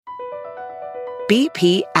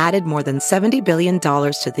BP added more than $70 billion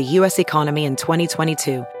to the U.S. economy in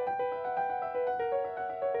 2022.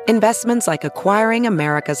 Investments like acquiring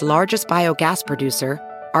America's largest biogas producer,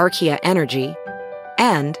 Archaea Energy,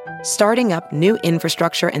 and starting up new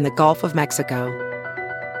infrastructure in the Gulf of Mexico.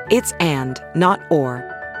 It's and, not or.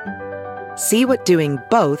 See what doing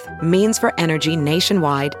both means for energy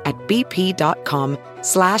nationwide at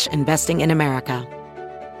bp.com/investing in America.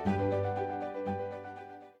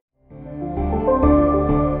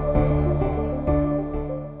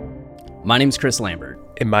 My name is Chris Lambert.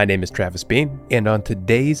 And my name is Travis Bean. And on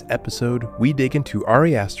today's episode, we dig into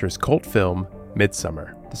Ari Aster's cult film,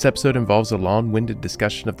 Midsommar. This episode involves a long-winded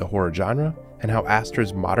discussion of the horror genre and how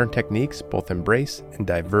Aster's modern techniques both embrace and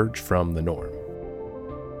diverge from the norm.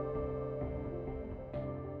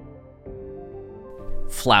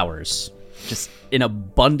 Flowers. Just an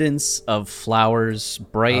abundance of flowers.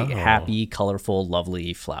 Bright, happy, colorful,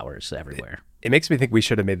 lovely flowers everywhere. It makes me think we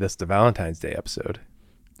should have made this the Valentine's Day episode.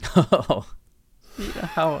 Oh, yeah,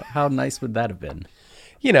 how nice would that have been?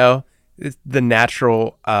 You know, it's the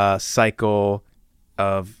natural cycle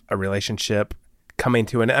of a relationship coming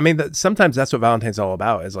to an end. I mean, sometimes that's what Valentine's all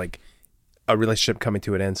about, is like a relationship coming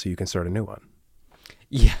to an end so you can start a new one.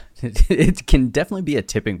 Yeah, it can definitely be a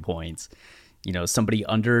tipping point. You know, somebody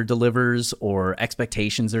under delivers or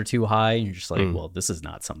expectations are too high. And you're just like, well, this is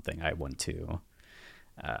not something I want to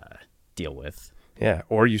deal with. Yeah,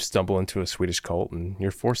 or you stumble into a Swedish cult and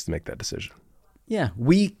you're forced to make that decision. Yeah,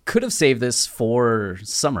 we could have saved this for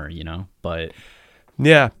summer, you know, but...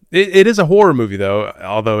 Yeah, it is a horror movie, though,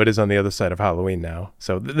 although it is on the other side of Halloween now.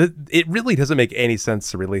 So it really doesn't make any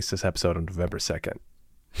sense to release this episode on November 2nd.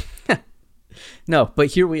 No, but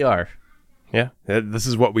here we are. Yeah, this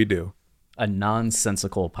is what we do. A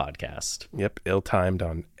nonsensical podcast. Yep, ill-timed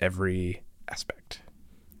on every aspect.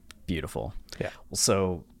 Beautiful. Yeah. Well,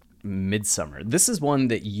 so... Midsommar. This is one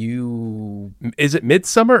that you... Is it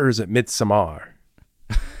Midsommar or is it Midsommar?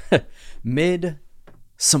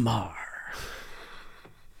 Midsommar.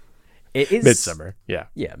 It is... Midsommar, yeah.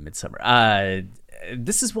 Yeah, Midsommar.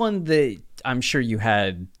 This is one that I'm sure you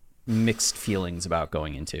had mixed feelings about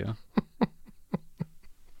going into. To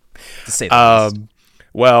say the least.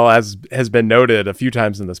 Well, as has been noted a few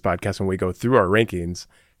times in this podcast when we go through our rankings,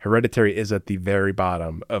 Hereditary is at the very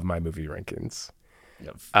bottom of my movie rankings.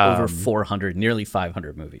 Over 400, nearly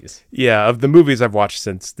 500 movies. Yeah, of the movies I've watched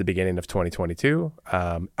since the beginning of 2022,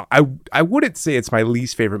 I wouldn't say it's my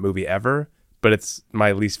least favorite movie ever, but it's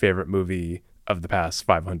my least favorite movie of the past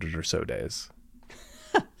 500 or so days.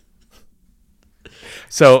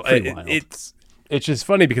 So it's just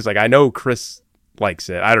funny because like I know Chris likes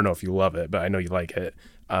it. I don't know if you love it, but I know you like it.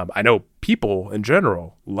 I know people in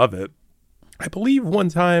general love it. I believe one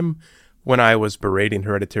time when I was berating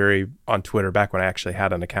Hereditary on Twitter, back when I actually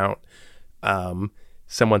had an account,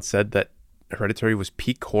 someone said that Hereditary was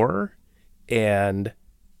peak horror. And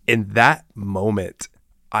in that moment,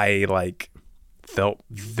 I like felt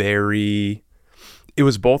it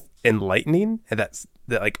was both enlightening and that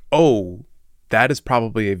like, oh, that is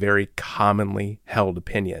probably a very commonly held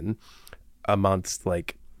opinion amongst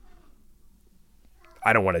like,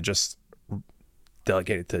 I don't want to just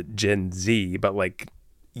delegate it to Gen Z, but like,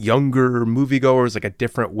 younger moviegoers, like a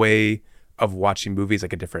different way of watching movies,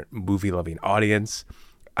 like a different movie loving audience.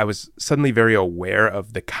 I was suddenly very aware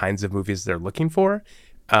of the kinds of movies they're looking for.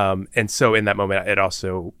 And so in that moment,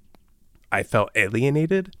 I felt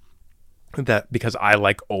alienated that because I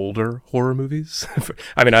like older horror movies.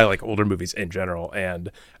 I mean, I like older movies in general,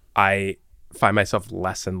 and I find myself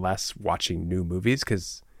less and less watching new movies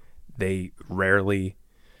because they rarely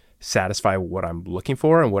satisfy what I'm looking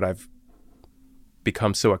for and what I've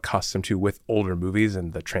become so accustomed to with older movies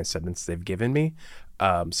and the transcendence they've given me.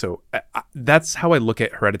 So that's how I look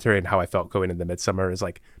at Hereditary and how I felt going into Midsommar, is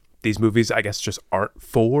like these movies, I guess, just aren't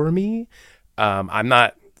for me. I'm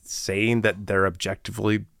not saying that they're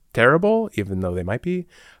objectively terrible, even though they might be.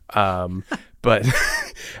 But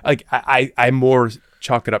like I more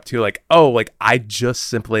chalk it up to like, oh, like I just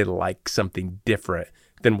simply like something different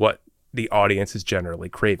than what the audience is generally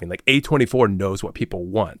craving. Like A24 knows what people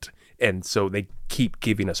want. And so they keep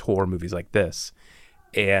giving us horror movies like this.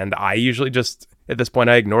 And I usually just, at this point,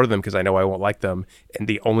 I ignore them because I know I won't like them. And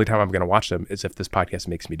the only time I'm going to watch them is if this podcast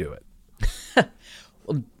makes me do it.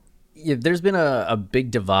 Well, yeah, there's been a big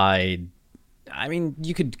divide. I mean,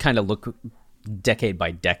 you could kind of look decade by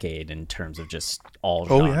decade in terms of just all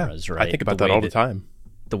genres, right? I think about that all the time.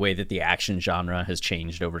 The way that the action genre has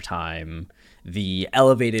changed over time, the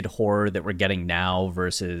elevated horror that we're getting now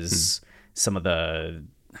versus some of the...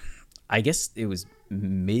 I guess it was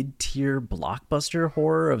mid-tier blockbuster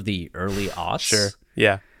horror of the early aughts. Sure.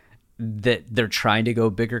 Yeah. that they're trying to go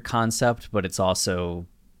bigger concept, but it's also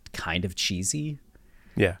kind of cheesy.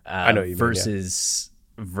 Yeah, I know what you versus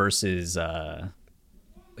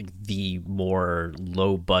like the more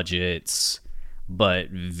low budgets but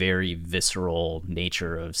very visceral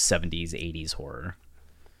nature of 70s 80s horror.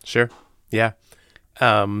 Sure. Yeah.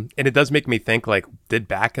 And it does make me think, like, did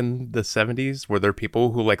back in the 70s, were there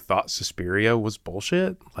people who like thought Suspiria was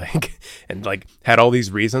bullshit? Like, and like had all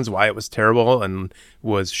these reasons why it was terrible and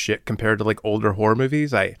was shit compared to like older horror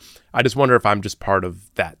movies? I just wonder if I'm just part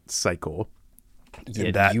of that cycle.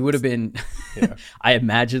 Yeah, you would have been. Yeah. I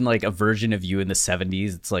imagine like a version of you in the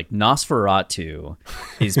 70s. It's like Nosferatu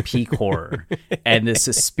is peak horror, and this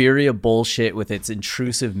Suspiria bullshit with its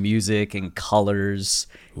intrusive music and colors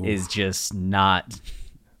is just not.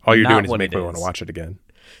 All you're doing is make me want to watch it again.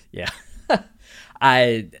 Yeah,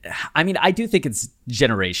 I mean, I do think it's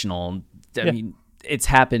generational. I mean, it's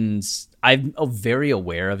happened. I'm very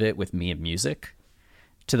aware of it with me and music,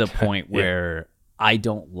 to the point where I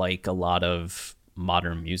don't like a lot of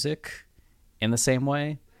modern music in the same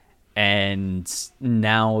way, and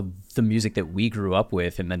now the music that we grew up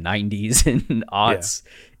with in the 90s and aughts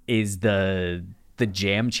is the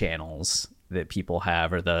jam channels that people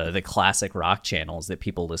have, or the classic rock channels that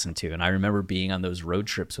people listen to. And I remember being on those road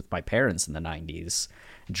trips with my parents in the 90s,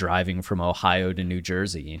 driving from Ohio to New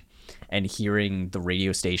Jersey and hearing the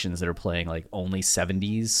radio stations that are playing like only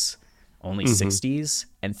 70s, only 60s,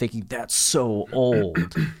 and thinking that's so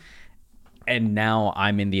old. And now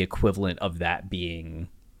I'm in the equivalent of that being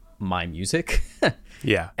my music.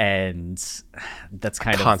 Yeah. And that's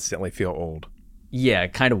kind of constantly feel old. Yeah,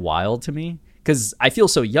 kind of wild to me, because I feel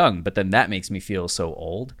so young, but then that makes me feel so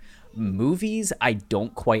old. Movies, I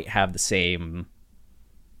don't quite have the same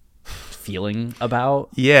feeling about.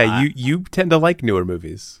 Yeah, you tend to like newer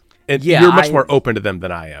movies. And you're much more open to them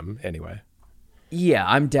than I am anyway. Yeah,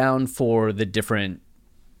 I'm down for the different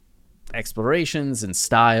explorations and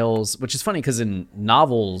styles, which is funny because in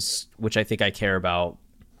novels, which I think I care about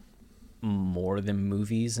more than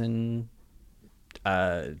movies and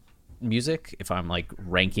music, if I'm like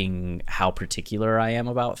ranking how particular I am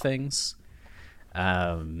about things,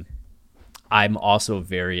 I'm also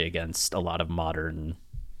very against a lot of modern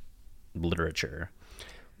literature.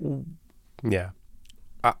 Yeah.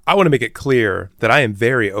 I want to make it clear that I am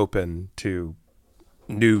very open to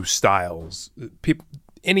new styles.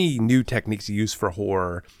 Any new techniques used for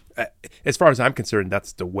horror, as far as I'm concerned,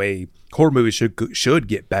 that's the way horror movies should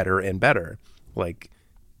get better and better. Like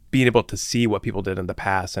being able to see what people did in the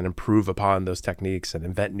past and improve upon those techniques and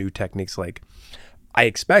invent new techniques. Like, I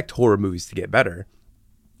expect horror movies to get better.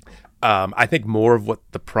 I think more of what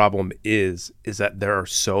the problem is that there are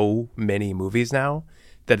so many movies now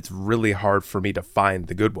that it's really hard for me to find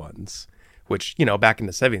the good ones. Which, you know, back in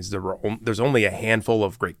the 70s, there's only a handful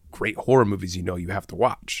of great horror movies you have to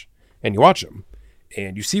watch. And you watch them,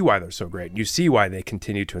 and you see why they're so great. You see why they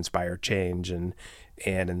continue to inspire change and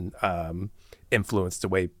influence the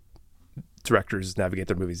way directors navigate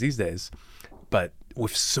their movies these days. But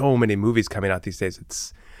with so many movies coming out these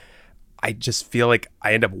days, I just feel like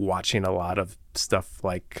I end up watching a lot of stuff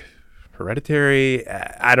like Hereditary.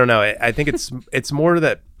 I don't know. I think it's more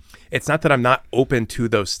that it's not that I'm not open to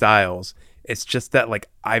those styles. It's just that like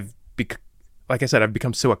I've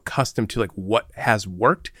become so accustomed to like what has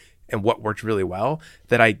worked and what worked really well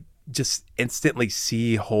that I just instantly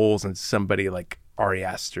see holes in somebody like Ari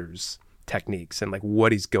Aster's techniques and like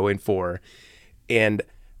what he's going for. And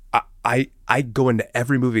I go into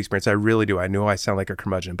every movie experience. I really do. I know I sound like a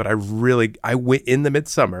curmudgeon, but I went in the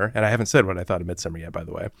Midsommar, and I haven't said what I thought of Midsommar yet, by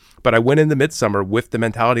the way, but I went in the Midsommar with the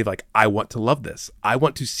mentality of like, I want to love this. I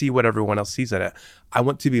want to see what everyone else sees in it. I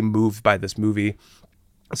want to be moved by this movie.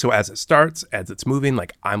 So as it starts, as it's moving,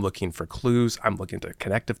 like I'm looking for clues. I'm looking to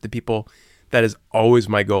connect with the people. That is always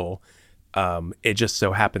my goal. It just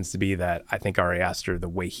so happens to be that I think Ari Aster, the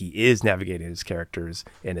way he is navigating his characters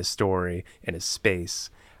and his story and his space,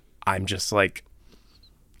 I'm just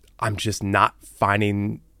not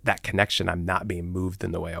finding that connection. I'm not being moved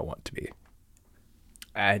in the way I want to be.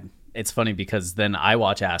 It's funny because then I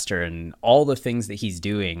watch Aster and all the things that he's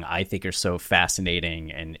doing I think are so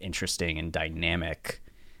fascinating and interesting and dynamic,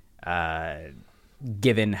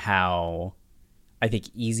 given how I think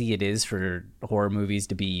easy it is for horror movies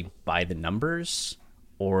to be by the numbers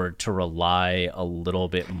or to rely a little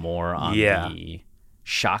bit more on the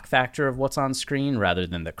shock factor of what's on screen rather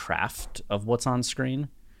than the craft of what's on screen.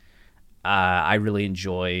 I really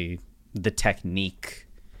enjoy the technique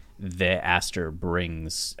that Aster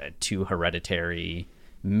brings to Hereditary.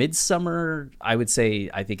 Midsommar, I would say,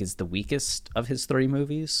 I think is the weakest of his three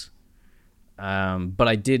movies. But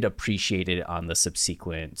I did appreciate it on the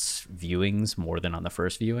subsequent viewings more than on the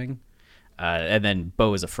first viewing. And then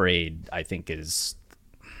Beau is Afraid, I think, is,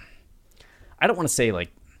 I don't want to say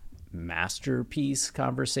like masterpiece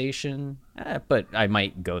conversation, but I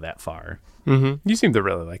might go that far. Mm-hmm. You seem to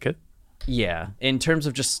really like it. Yeah. In terms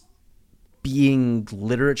of just being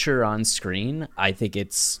literature on screen, I think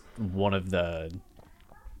it's one of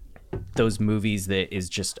those movies that is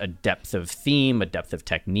just a depth of theme, a depth of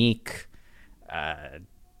technique.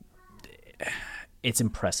 It's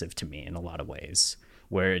impressive to me in a lot of ways,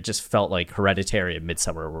 where it just felt like Hereditary and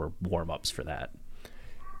Midsommar were warm-ups for that.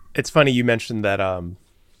 It's funny you mentioned that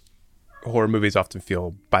horror movies often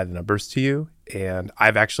feel by the numbers to you, and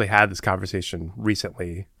I've actually had this conversation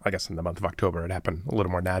recently. I guess in the month of October it happened a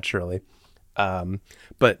little more naturally,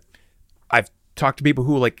 but I've talked to people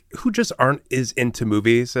who just aren't as into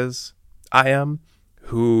movies as I am,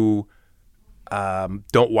 who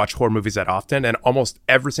don't watch horror movies that often, and almost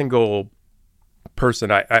every single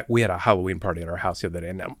person we had a Halloween party at our house the other day,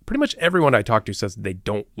 and pretty much everyone I talk to says they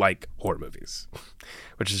don't like horror movies,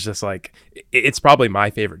 which is just like, it's probably my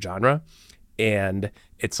favorite genre, and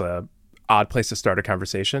it's a odd place to start a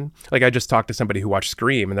conversation. Like, I just talked to somebody who watched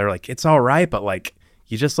Scream, and they're like, it's all right, but like,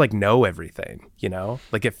 you just like know everything, you know,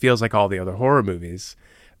 like it feels like all the other horror movies,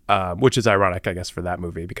 which is ironic, I guess, for that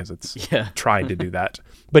movie, because it's trying to do that.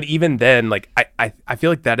 But even then, like, I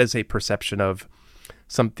feel like that is a perception of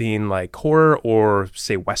something like horror or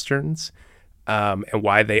say Westerns, and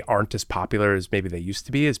why they aren't as popular as maybe they used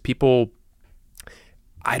to be, is people,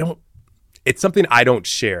 it's something I don't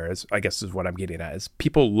share, as I guess is what I'm getting at, is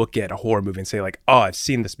people look at a horror movie and say like, oh, I've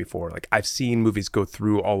seen this before. Like, I've seen movies go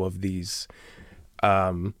through all of these,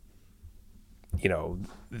 beats.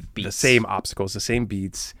 The same obstacles, the same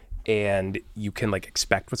beats, and you can like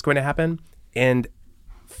expect what's going to happen. And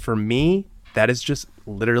for me, that is just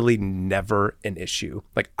literally never an issue.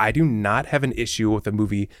 Like, I do not have an issue with a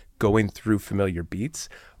movie going through familiar beats.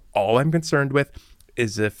 All I'm concerned with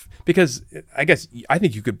is because I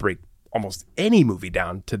think you could break almost any movie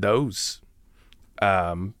down to those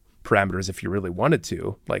parameters if you really wanted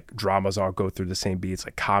to. Like, dramas all go through the same beats.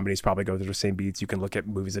 Like, comedies probably go through the same beats. You can look at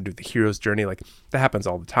movies that do the hero's journey. Like, that happens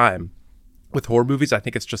all the time. With horror movies, I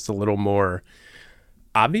think it's just a little more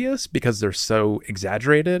obvious because they're so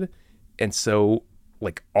exaggerated and so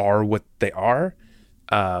like are what they are.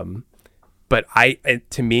 But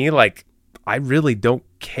to me, like, I really don't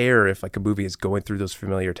care if like a movie is going through those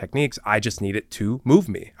familiar techniques. I just need it to move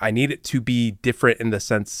me. I need it to be different in the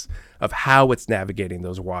sense of how it's navigating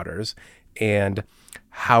those waters and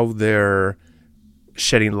how they're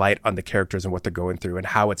shedding light on the characters and what they're going through and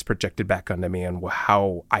how it's projected back onto me and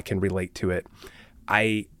how I can relate to it.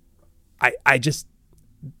 I'm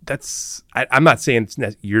not saying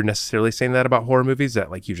you're necessarily saying that about horror movies, that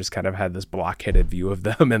like you just kind of had this blockheaded view of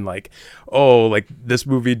them and like, oh, like this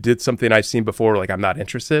movie did something I've seen before, like I'm not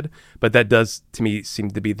interested. But that does to me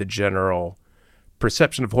seem to be the general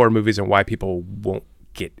perception of horror movies and why people won't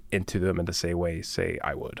get into them in the same way, say,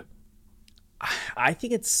 I would. I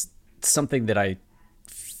think it's something that I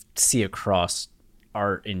see across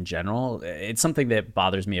art in general. It's something that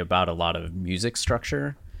bothers me about a lot of music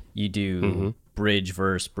structure. You do bridge,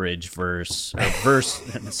 verse, verse, chorus,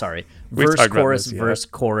 verse,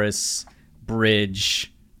 chorus,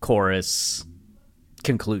 bridge, chorus,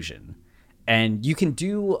 conclusion. And you can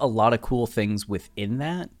do a lot of cool things within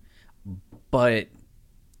that, but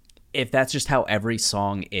if that's just how every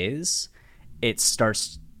song is, it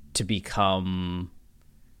starts to become,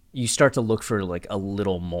 you start to look for like a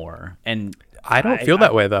little more. And I don't feel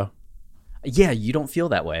that way though. Yeah, you don't feel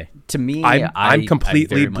that way. To me, I'm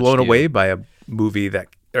completely blown away by a movie that,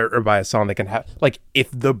 or by a song that can have, like, if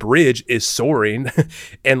the bridge is soaring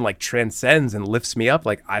and like transcends and lifts me up,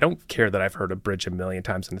 like I don't care that I've heard a bridge a million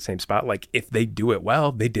times in the same spot. Like, if they do it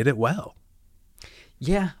well, they did it well.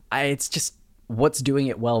 Yeah, it's just, what's doing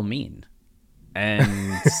it well mean?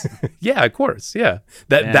 And yeah, of course. Yeah.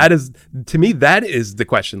 That is, to me, that is the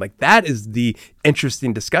question. Like, that is the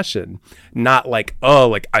interesting discussion, not like, oh,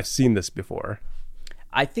 like I've seen this before.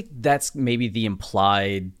 I think that's maybe the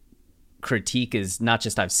implied critique, is not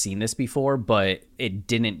just I've seen this before, but it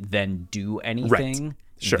didn't then do anything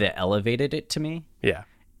that elevated it to me. Yeah.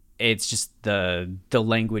 It's just the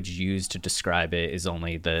language used to describe it is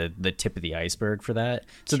only the tip of the iceberg for that.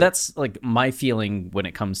 So that's like my feeling when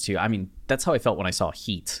it comes to, I mean, that's how I felt when I saw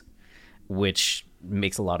Heat, which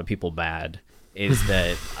makes a lot of people mad, is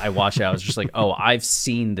that I watched it, I was just like, oh, I've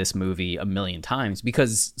seen this movie a million times,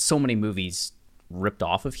 because so many movies ripped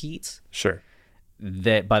off of Heat. Sure.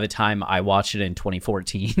 That by the time I watched it in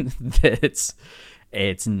 2014, that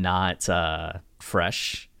it's not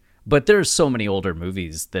fresh. But there's so many older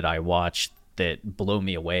movies that I watch that blow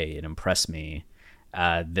me away and impress me.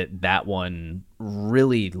 That one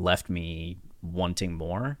really left me wanting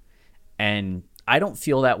more. And I don't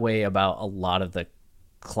feel that way about a lot of the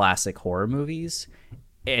classic horror movies.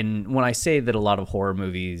 And when I say that a lot of horror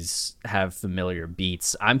movies have familiar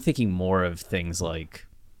beats, I'm thinking more of things like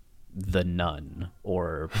The Nun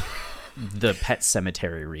or the Pet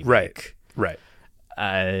Sematary remake. Right.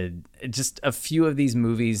 Just a few of these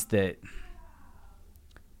movies that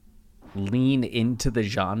lean into the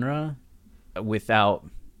genre without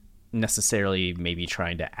necessarily maybe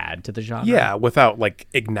trying to add to the genre. Yeah, without like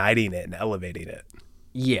igniting it and elevating it.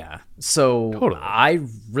 Yeah. So Totally. I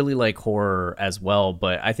really like horror as well,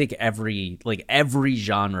 but I think every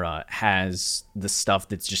genre has the stuff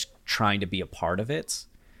that's just trying to be a part of it.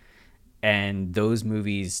 And those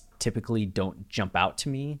movies typically don't jump out to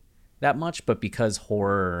me that much, but because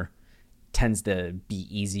horror tends to be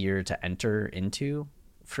easier to enter into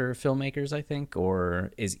for filmmakers, I think,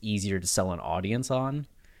 or is easier to sell an audience on,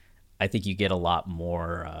 I think you get a lot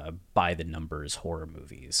more by the numbers horror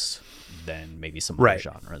movies than maybe some other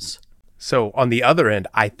genres. So on the other end,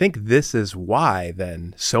 I think this is why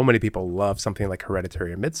then so many people love something like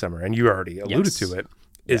Hereditary or Midsommar, and you already alluded to it,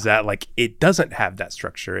 is that like it doesn't have that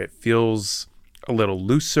structure. It feels a little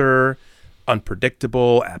looser,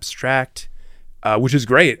 unpredictable, abstract, which is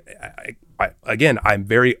great. Again, I'm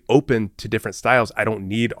very open to different styles. I don't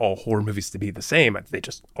need all horror movies to be the same.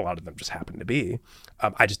 A lot of them just happen to be.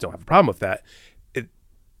 I just don't have a problem with that.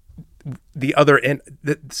 The other end,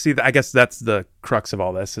 I guess that's the crux of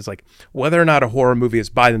all this, is like whether or not a horror movie is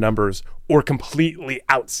by the numbers or completely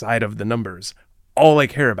outside of the numbers. All I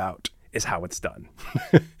care about is how it's done.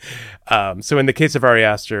 So in the case of Ari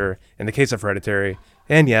Aster, in the case of Hereditary,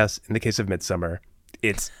 and yes, in the case of Midsommar,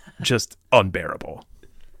 it's just unbearable.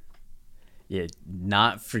 Yeah,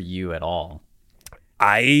 not for you at all.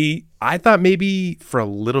 I thought maybe for a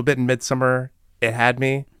little bit in Midsommar it had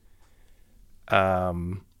me.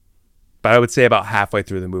 But I would say about halfway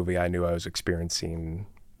through the movie I knew I was experiencing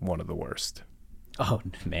one of the worst. Oh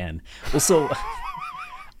man. Well, so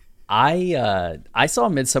I saw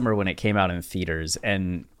Midsommar when it came out in theaters,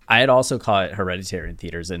 and I had also caught Hereditary in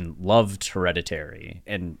theaters and loved Hereditary.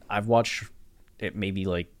 And I've watched it maybe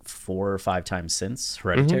like 4 or 5 times since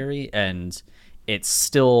Hereditary, and it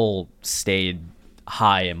still stayed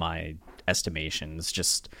high in my estimations.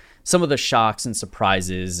 Just some of the shocks and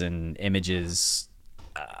surprises and images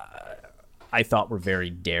I thought were very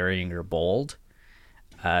daring or bold.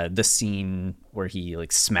 The scene where he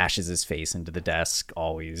like smashes his face into the desk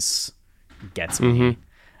always gets me.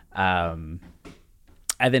 And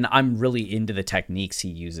then I'm really into the techniques he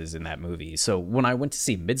uses in that movie. So when I went to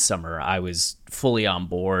see Midsommar, I was fully on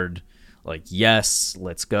board. Like, yes,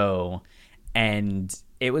 let's go. And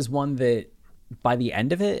it was one that by the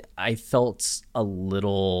end of it, I felt a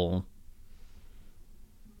little,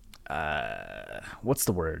 what's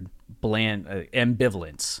the word? Bland,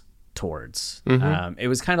 ambivalent towards. It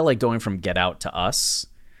was kind of like going from Get Out to Us,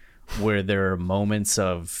 where there are moments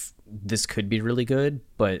of this could be really good,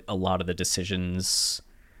 but a lot of the decisions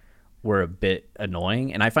were a bit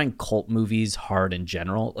annoying. And I find cult movies hard in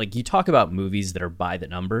general. Like, you talk about movies that are by the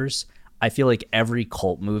numbers, I feel like every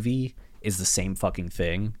cult movie is the same fucking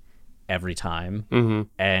thing every time.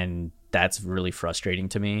 And that's really frustrating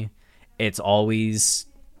to me. It's always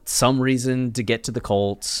some reason to get to the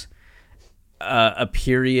cult, a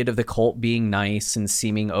period of the cult being nice and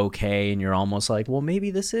seeming okay, and you're almost like, well, maybe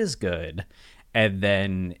this is good. And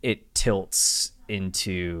then it tilts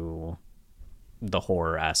into the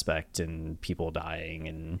horror aspect and people dying,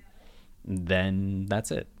 and then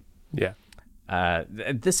that's it. Yeah.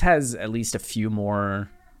 This has at least a few more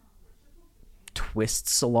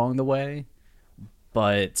twists along the way,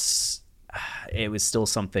 but it was still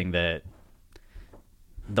something that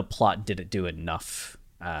the plot didn't do enough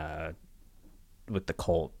with the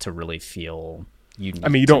cult to really feel unique. I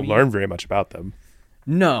mean, you don't learn very much about them.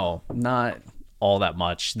 No, not all that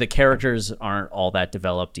much. The characters aren't all that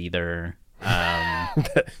developed either.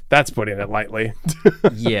 That's putting it lightly.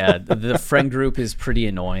 Yeah, the friend group is pretty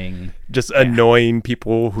annoying. Just annoying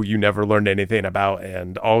people who you never learned anything about,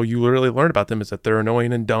 and all you literally learn about them is that they're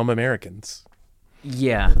annoying and dumb Americans.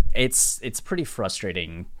 Yeah, it's pretty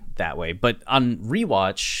frustrating that way. But on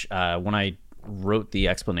rewatch, when I wrote the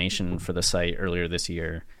explanation for the site earlier this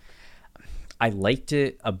year, I liked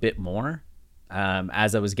it a bit more.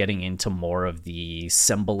 As I was getting into more of the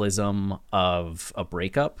symbolism of a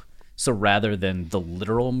breakup. So rather than the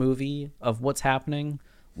literal movie of what's happening,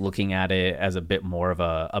 looking at it as a bit more of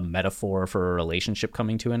a metaphor for a relationship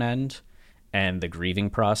coming to an end and the grieving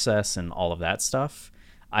process and all of that stuff,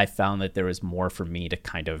 I found that there was more for me to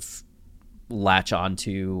kind of latch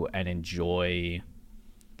onto and enjoy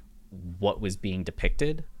what was being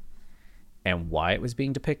depicted and why it was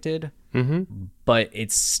being depicted. Mm-hmm. But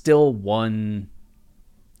it's still one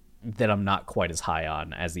that I'm not quite as high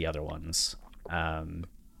on as the other ones.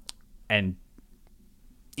 And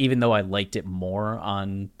even though I liked it more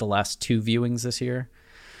on the last 2 viewings this year,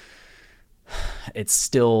 it's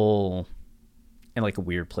still in like a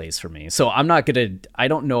weird place for me. So I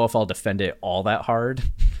don't know if I'll defend it all that hard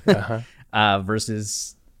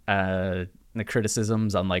versus the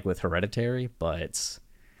criticisms, unlike with Hereditary, but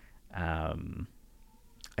I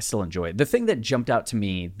still enjoy it. The thing that jumped out to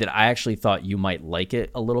me that I actually thought you might like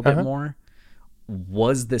it a little bit more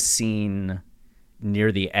was the scene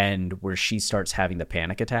near the end where she starts having the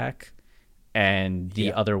panic attack and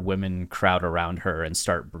the other women crowd around her and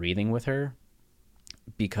start breathing with her,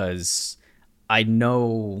 because I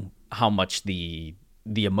know how much the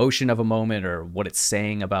emotion of a moment or what it's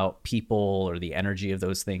saying about people or the energy of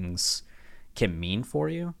those things can mean for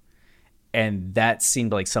you. And that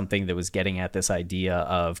seemed like something that was getting at this idea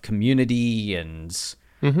of community and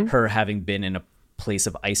her having been in a place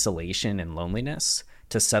of isolation and loneliness,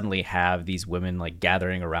 to suddenly have these women like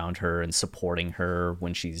gathering around her and supporting her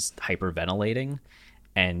when she's hyperventilating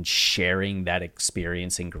and sharing that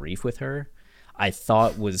experience and grief with her, I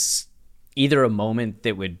thought was either a moment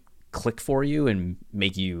that would click for you and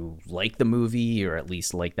make you like the movie or at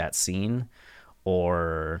least like that scene,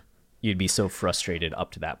 or you'd be so frustrated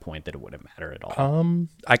up to that point that it wouldn't matter at all.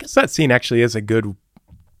 I guess that scene actually is a good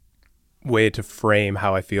way to frame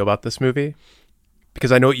how I feel about this movie,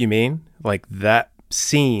 because I know what you mean. Like, that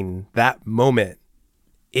scene, that moment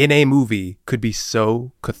in a movie could be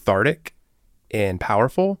so cathartic and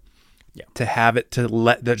powerful. To have it, to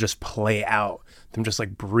let that just play out, them just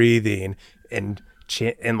like breathing and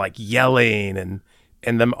and like yelling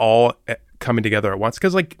and them all coming together at once.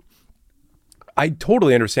 Because like, I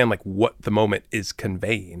totally understand like what the moment is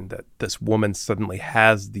conveying, that this woman suddenly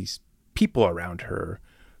has these people around her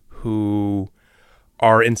who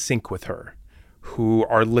are in sync with her, who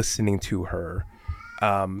are listening to her,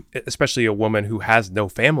 especially a woman who has no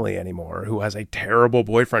family anymore, who has a terrible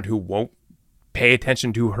boyfriend who won't pay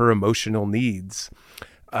attention to her emotional needs,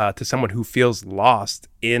 to someone who feels lost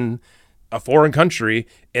in a foreign country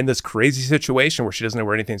in this crazy situation where she doesn't know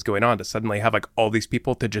where anything's going on, to suddenly have like all these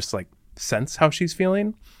people to just like sense how she's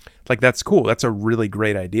feeling. Like, that's cool. That's a really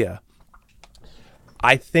great idea.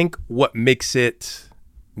 I think what makes it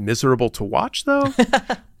miserable to watch though,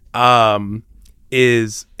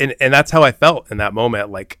 is, and that's how I felt in that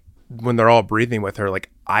moment. Like, when they're all breathing with her, like,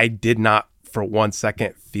 I did not for 1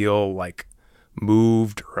 second feel like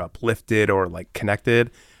moved or uplifted or like connected.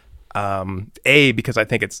 Because I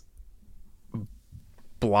think it's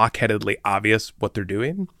blockheadedly obvious what they're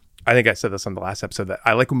doing. I think I said this on the last episode, that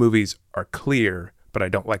I like when movies are clear, but I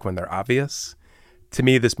don't like when they're obvious. To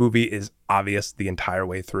me, this movie is obvious the entire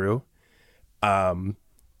way through.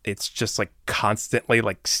 It's just like constantly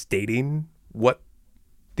like stating what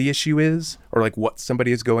the issue is, or like what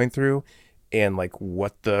somebody is going through, and like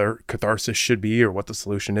what the catharsis should be, or what the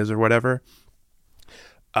solution is, or whatever.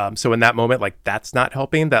 So in that moment, like, that's not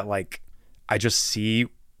helping. That like, I just see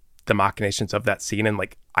the machinations of that scene, and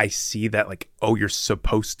like, I see that like, oh, you're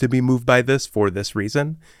supposed to be moved by this for this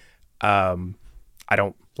reason. I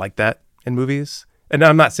don't like that in movies, and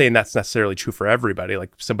I'm not saying that's necessarily true for everybody.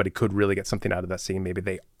 Like, somebody could really get something out of that scene.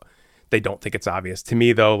 Maybe they don't think it's obvious. To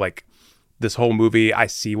me though, like, this whole movie, I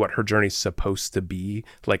see what her journey's supposed to be,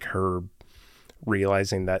 like her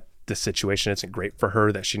realizing that the situation isn't great for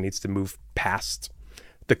her, that she needs to move past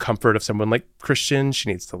the comfort of someone like Christian. She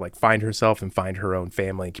needs to like find herself and find her own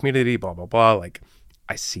family and community, blah, blah, blah. Like,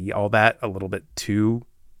 I see all that a little bit too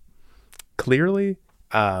clearly.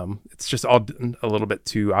 It's just all a little bit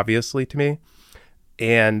too obviously to me.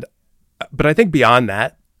 But I think beyond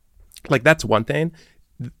that, like, that's one thing.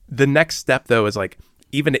 The next step though is like,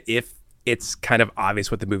 even if it's kind of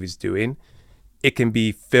obvious what the movie's doing, it can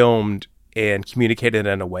be filmed and communicated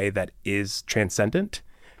in a way that is transcendent.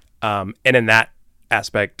 And in that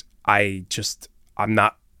aspect, I'm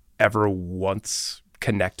not ever once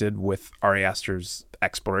connected with Ari Aster's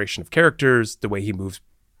exploration of characters, the way he moves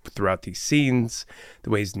throughout these scenes,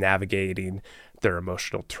 the way he's navigating their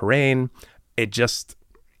emotional terrain. If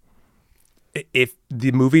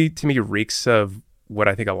the movie to me reeks of what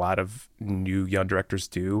I think a lot of new young directors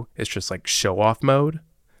do, is just like show off mode,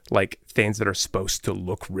 like things that are supposed to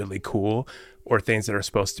look really cool, or things that are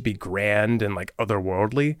supposed to be grand and like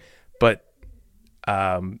otherworldly, but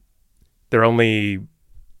they're only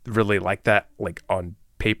really like that like on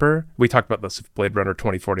paper. We talked about this with Blade Runner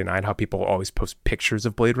 2049, how people always post pictures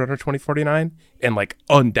of Blade Runner 2049. And like,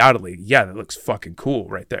 undoubtedly, yeah, that looks fucking cool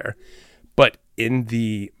right there. But in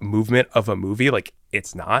the movement of a movie, like,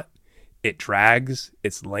 it's not. It drags.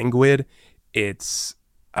 It's languid. It's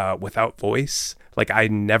without voice. Like, I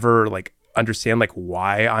never like understand like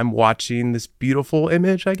why I'm watching this beautiful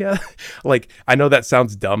image, I guess. Like, I know that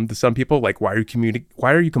sounds dumb to some people. Like, why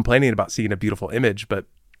are you complaining about seeing a beautiful image? But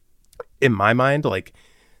in my mind, like,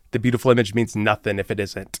 the beautiful image means nothing if it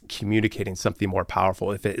isn't communicating something more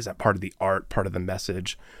powerful, if it isn't part of the art, part of the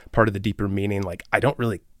message, part of the deeper meaning. Like, I don't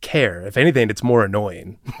really care. If anything, it's more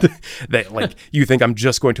annoying that like you think I'm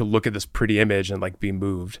just going to look at this pretty image and like be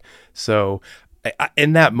moved. So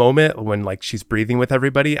in that moment when like she's breathing with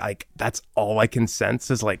everybody, like that's all I can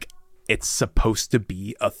sense is like it's supposed to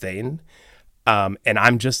be a thing. And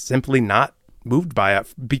I'm just simply not moved by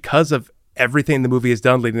it because of everything the movie has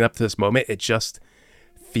done leading up to this moment. It just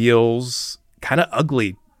feels kind of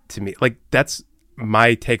ugly to me. Like, that's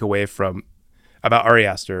my takeaway from about Ari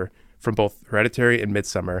Aster from both Hereditary and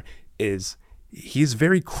Midsommar, is he's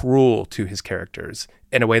very cruel to his characters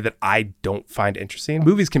in a way that I don't find interesting.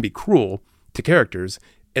 Movies can be cruel to characters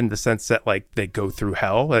in the sense that like they go through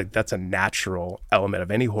hell. Like, that's a natural element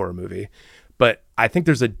of any horror movie. But I think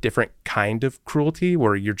there's a different kind of cruelty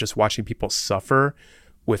where you're just watching people suffer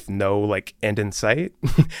with no like end in sight.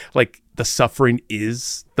 Like, the suffering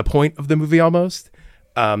is the point of the movie almost.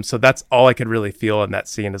 So that's all I could really feel in that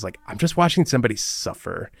scene, is like, I'm just watching somebody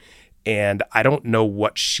suffer and I don't know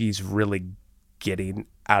what she's really getting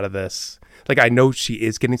out of this. Like, I know she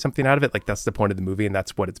is getting something out of it. Like, that's the point of the movie and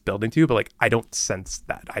that's what it's building to. But like, I don't sense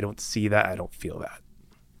that. I don't see that. I don't feel that.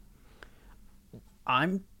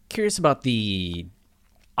 I'm curious about the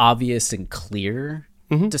obvious and clear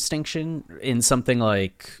distinction in something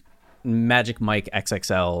like Magic Mike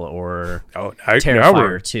XXL or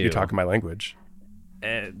Terrifier 2. You're talking my language.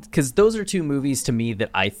 Because those are two movies to me that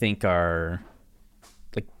I think are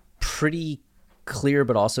like pretty clear,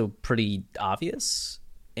 but also pretty obvious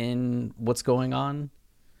in what's going on.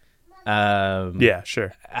 Yeah,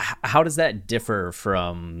 sure. How does that differ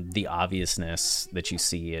from the obviousness that you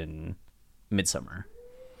see in Midsommar?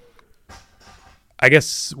 I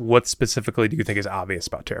guess, what specifically do you think is obvious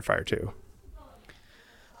about Terrifier 2?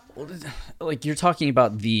 Well, like, you're talking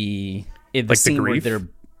about the like scene the where grief? they're,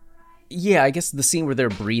 yeah, I guess the scene where they're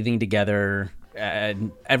breathing together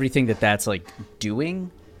and everything that's like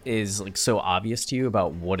doing is like so obvious to you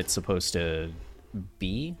about what it's supposed to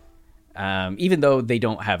be. Even though they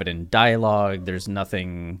don't have it in dialogue, there's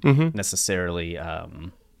nothing necessarily,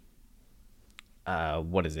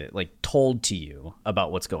 what is it, like, told to you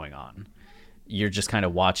about what's going on. You're just kind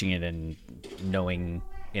of watching it and knowing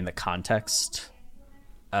in the context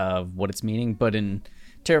of what it's meaning. But in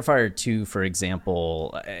Terrifier 2, for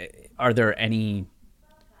example, are there any...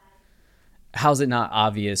 How's it not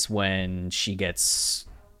obvious when she gets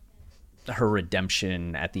her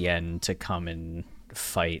redemption at the end to come and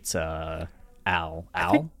fight Al?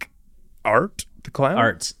 I think Art, the clown?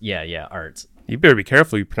 Art. Yeah, Art. You better be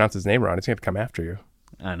careful you pronounce his name wrong. It's going to come after you.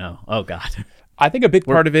 I know. Oh, God. I think a big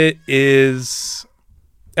part of it is,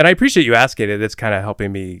 and I appreciate you asking it, it's kind of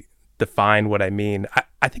helping me define what I mean.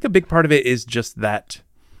 I think a big part of it is just that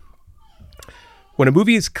when a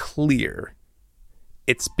movie is clear,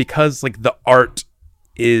 it's because like the art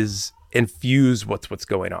is infused with what's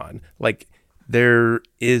going on. Like, there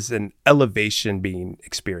is an elevation being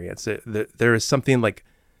experienced. There is something like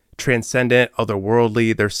transcendent,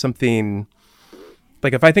 otherworldly. There's something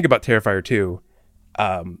like, if I think about Terrifier 2,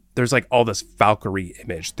 there's like all this Valkyrie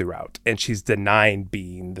image throughout, and she's denying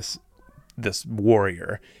being this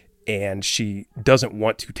warrior, and she doesn't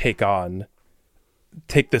want to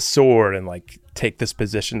take this sword and like take this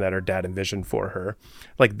position that her dad envisioned for her.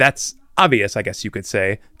 Like, that's obvious, I guess you could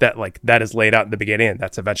say, that like that is laid out in the beginning and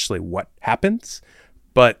that's eventually what happens.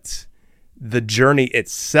 But the journey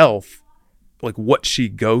itself, like what she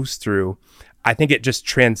goes through, I think it just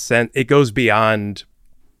it goes beyond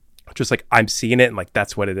just like I'm seeing it and like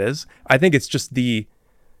that's what it is. I think it's just the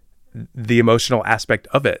emotional aspect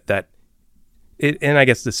of it that it, and I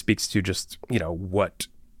guess this speaks to just, you know, what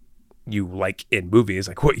you like in movies,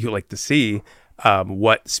 like what you like to see,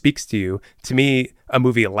 what speaks to you. To me, a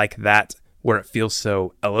movie like that, where it feels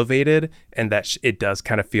so elevated and that it does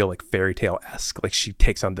kind of feel like fairy tale-esque, like she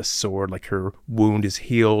takes on this sword, like her wound is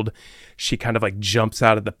healed, she kind of like jumps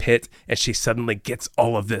out of the pit and she suddenly gets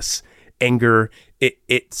all of this anger.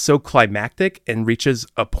 It's so climactic and reaches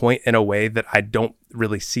a point in a way that I don't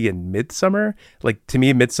really see in Midsommar. Like, to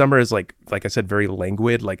me, Midsommar is like I said, very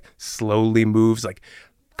languid, like slowly moves, like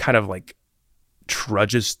kind of like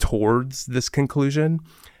trudges towards this conclusion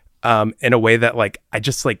in a way that like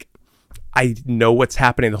I know what's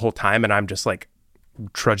happening the whole time, and I'm just like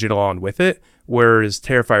trudging along with it. Whereas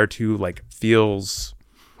Terrifier 2 like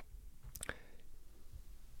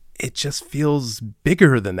it just feels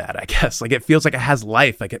bigger than that, I guess. Like it feels like it has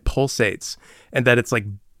life, like it pulsates, and that it's like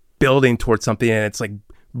building towards something, and it's like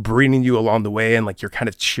bringing you along the way, and like you're kind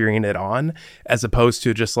of cheering it on, as opposed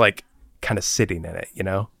to just like kind of sitting in it, you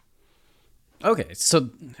know? Okay,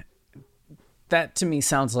 so that to me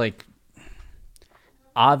sounds like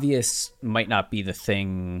obvious might not be the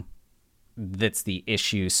thing that's the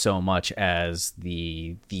issue so much as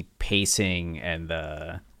the pacing and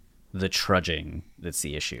the trudging that's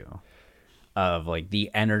the issue, of like the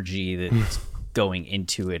energy that's going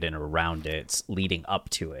into it and around it, leading up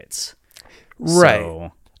to it. Right.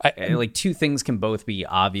 So, like two things can both be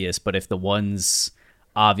obvious, but if the one's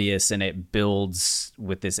obvious and it builds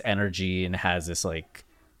with this energy and has this like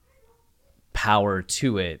power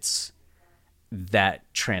to it,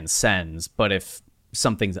 that transcends. But if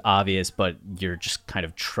something's obvious but you're just kind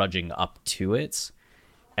of trudging up to it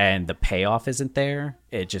and the payoff isn't there,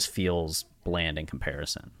 it just feels bland in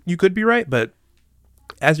comparison. You could be right, but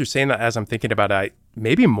as you're saying that, as I'm thinking about it,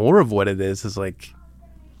 maybe more of what it is like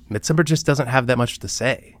Midsommar just doesn't have that much to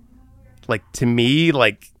say. Like, to me,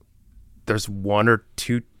 like, there's one or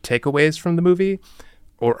two takeaways from the movie,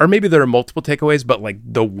 or maybe there are multiple takeaways, but like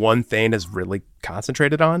the one thing is really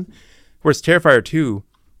concentrated on. Whereas Terrifier 2,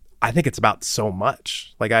 I think it's about so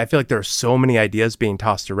much. Like, I feel like there are so many ideas being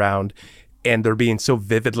tossed around, and they're being so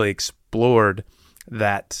vividly explored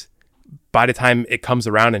that by the time it comes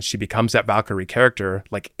around and she becomes that Valkyrie character,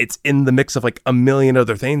 like, it's in the mix of like a million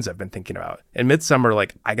other things I've been thinking about. And Midsommar,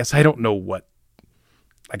 like, I guess I don't know what.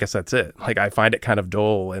 I guess that's it. Like, I find it kind of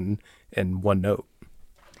dull and in one note.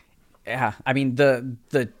 Yeah, I mean,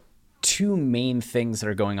 the two main things that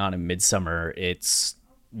are going on in Midsommar, it's,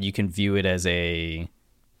 you can view it as a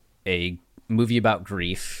movie about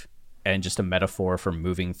grief and just a metaphor for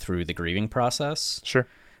moving through the grieving process. Sure.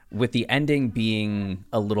 With the ending being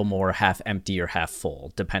a little more half empty or half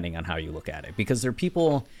full, depending on how you look at it. Because there are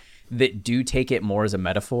people that do take it more as a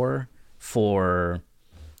metaphor for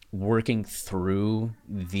working through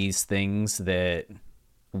these things that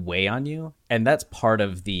weigh on you, and that's part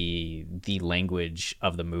of the language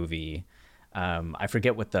of the movie. I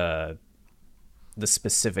forget what the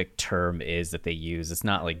specific term is that they use. It's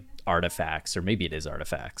not like artifacts, or maybe it is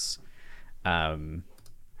artifacts,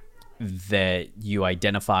 that you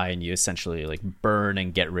identify and you essentially like burn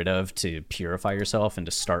and get rid of to purify yourself and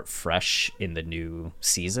to start fresh in the new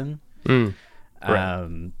season.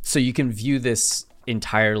 Right. So you can view this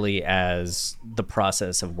entirely as the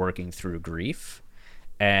process of working through grief,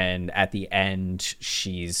 and at the end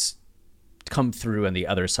she's come through on the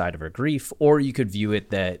other side of her grief. Or you could view it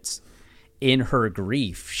that in her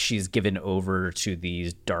grief she's given over to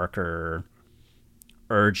these darker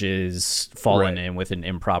urges, fallen in with an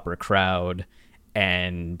improper crowd,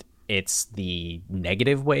 and it's the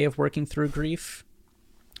negative way of working through grief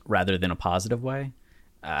rather than a positive way.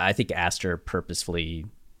 I think Aster purposefully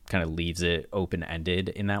kind of leaves it open-ended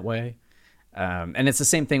in that way. And it's the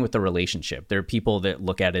same thing with the relationship. There are people that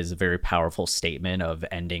look at it as a very powerful statement of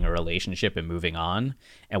ending a relationship and moving on.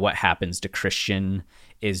 And what happens to Christian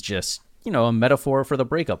is just, you know, a metaphor for the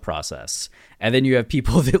breakup process. And then you have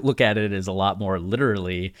people that look at it as a lot more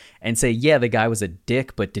literally and say, yeah, the guy was a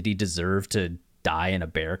dick, but did he deserve to die in a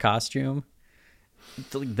bear costume?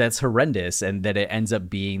 That's horrendous. And that it ends up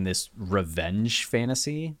being this revenge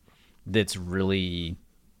fantasy that's really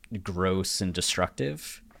gross and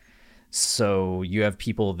destructive. So you have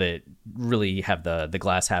people that really have the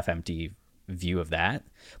glass half empty view of that.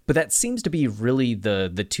 But that seems to be really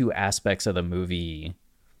the two aspects of the movie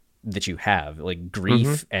that you have, like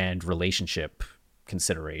grief and relationship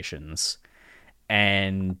considerations.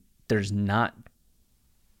 And there's not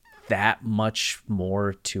that much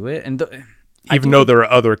more to it. And even though there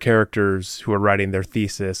are other characters who are writing their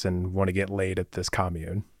thesis and want to get laid at this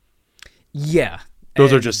commune. Yeah.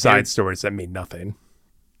 Those are just side stories that mean nothing.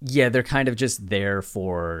 Yeah, they're kind of just there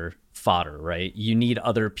for fodder, right? You need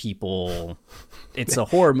other people. It's a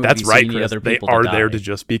horror movie. That's right, so you need Chris. Other people they are to there die. to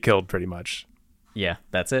just be killed, pretty much. Yeah,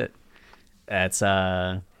 that's it. That's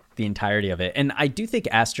the entirety of it. And I do think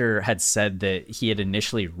Aster had said that he had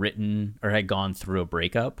initially written or had gone through a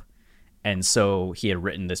breakup. And so he had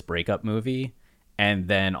written this breakup movie, and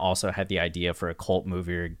then also had the idea for a cult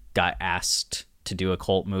movie, or got asked to do a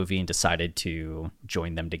cult movie and decided to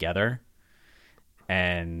join them together.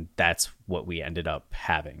 And that's what we ended up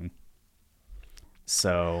having.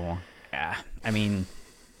 So, yeah, I mean,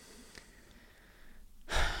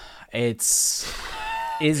 it's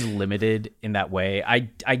is limited in that way.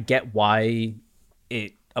 I get why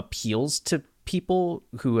it appeals to people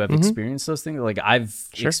who have experienced those things. Like I've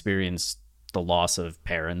experienced the loss of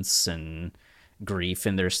parents and grief,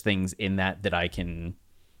 and there's things in that I can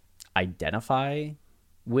identify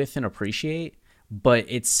with and appreciate, but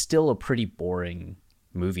it's still a pretty boring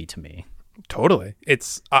movie to me. Totally.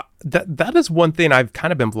 It's that is one thing I've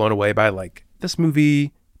kind of been blown away by, like this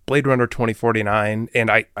movie Blade Runner 2049,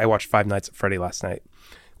 and I watched Five Nights at Freddy last night,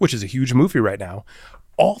 which is a huge movie right now.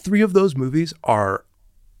 All three of those movies are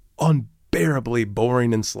unbearably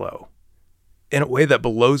boring and slow in a way that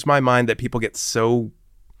blows my mind, that people get so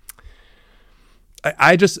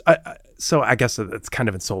so I guess it's kind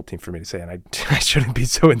of insulting for me to say, and I shouldn't be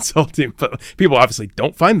so insulting, but people obviously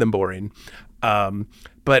don't find them boring.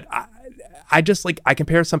 But I just like, I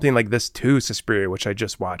compare something like this to Suspiria, which I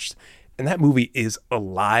just watched, and that movie is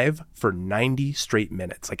alive for 90 straight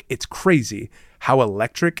minutes. Like, it's crazy how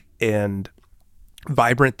electric and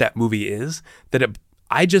vibrant that movie is, that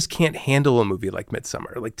I just can't handle a movie like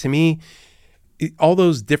Midsommar. Like, to me, all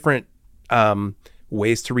those different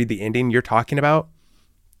ways to read the ending you're talking about,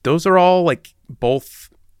 those are all like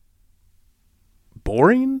both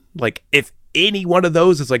boring. Like, if any one of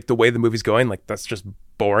those is like the way the movie's going, like that's just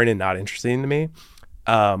boring and not interesting to me.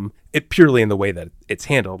 It purely in the way that it's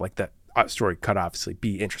handled, like that story could obviously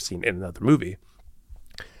be interesting in another movie.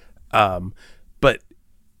 But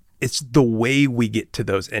it's the way we get to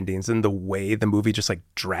those endings and the way the movie just like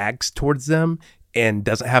drags towards them and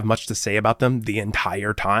doesn't have much to say about them the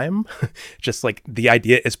entire time. Just like the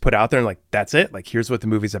idea is put out there and like, that's it. Like, here's what the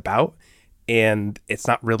movie's about. And it's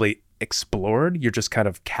not really explored. You're just kind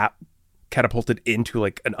of catapulted into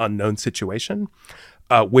like an unknown situation,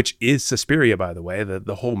 which is Suspiria, by the way.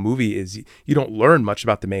 The whole movie is, you don't learn much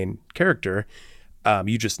about the main character.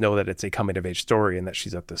 You just know that it's a coming of age story and that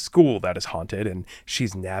she's at the school that is haunted, and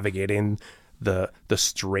she's navigating the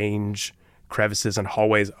strange crevices and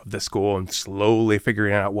hallways of the school and slowly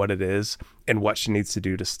figuring out what it is and what she needs to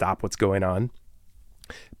do to stop what's going on.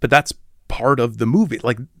 But that's part of the movie.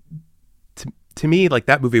 Like, to me, like,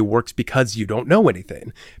 that movie works because you don't know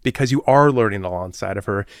anything, because you are learning alongside of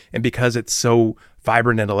her, and because it's so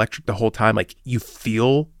vibrant and electric the whole time. Like, you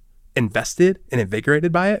feel invested and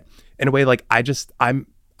invigorated by it in a way. Like, I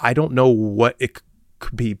don't know what it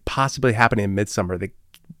could be possibly happening in Midsommar that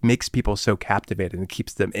makes people so captivated and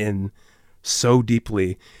keeps them in so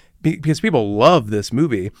deeply, because people love this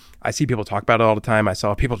movie. I see people talk about it all the time. I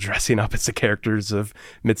saw people dressing up as the characters of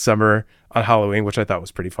Midsommar on Halloween, which I thought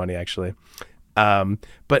was pretty funny, actually.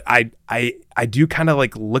 But I do kind of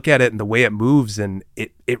like look at it and the way it moves, and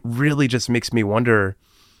it really just makes me wonder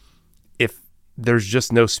if there's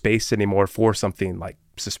just no space anymore for something like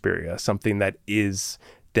Suspiria, something that is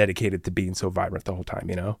dedicated to being so vibrant the whole time,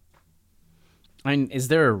 you know? And is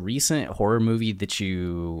there a recent horror movie that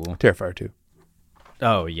you... Terrifier 2.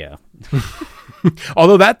 Oh, yeah.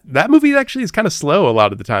 Although that movie actually is kind of slow a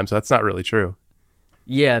lot of the time, so that's not really true.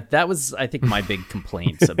 Yeah, that was, I think, my big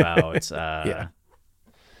complaints about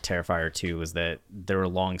Terrifier 2 was that there were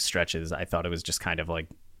long stretches. I thought it was just kind of like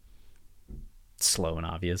slow and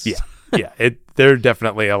obvious. Yeah. There are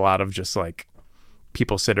definitely a lot of just like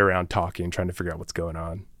people sit around talking, trying to figure out what's going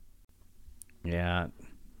on. Yeah.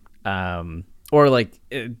 Or like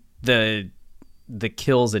the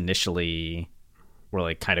kills initially were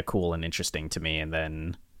like kind of cool and interesting to me, and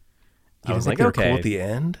then I was like, okay. Cool at the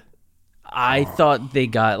end? I thought they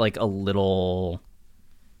got like a little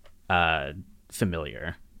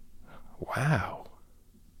familiar. Wow.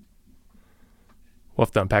 We'll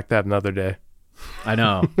have to unpack that another day. I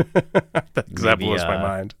know. That blows my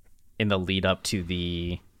mind. In the lead up to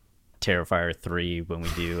the Terrifier 3, when we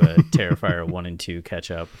do a Terrifier 1 and 2 catch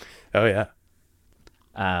up. Oh, yeah.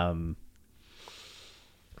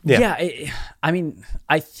 I mean,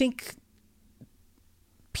 I think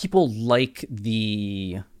people like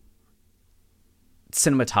the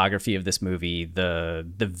cinematography of this movie, the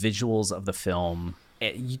visuals of the film.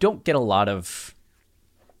 You don't get a lot of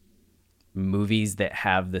movies that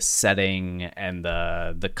have the setting and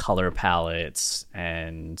the color palettes,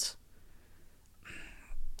 and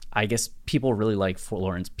I guess people really like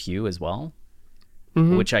Florence Pugh as well,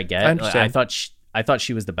 which I get. I thought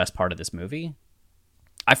she was the best part of this movie.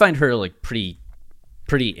 I find her like pretty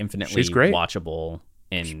infinitely watchable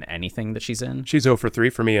in anything that she's in. She's 0 for 3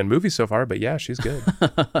 for me in movies so far, but yeah, she's good.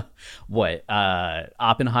 What?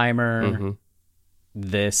 Oppenheimer,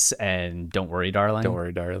 this, and Don't Worry, Darling. Don't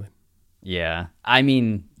Worry, Darling. Yeah. I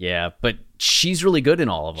mean, yeah, but she's really good in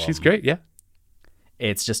all of them. She's great, yeah.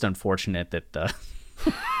 It's just unfortunate that the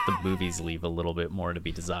movies leave a little bit more to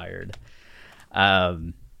be desired.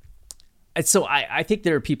 So I think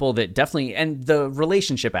there are people that definitely, and the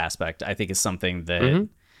relationship aspect, I think, is something that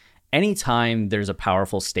anytime there's a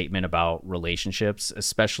powerful statement about relationships,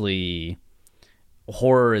 especially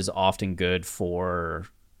horror is often good for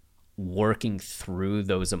working through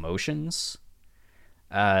those emotions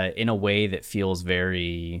in a way that feels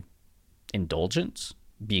very indulgent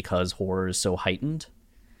because horror is so heightened.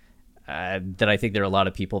 That I think there are a lot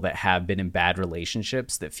of people that have been in bad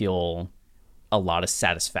relationships that feel a lot of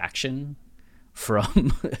satisfaction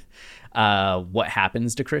from what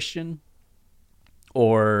happens to Christian.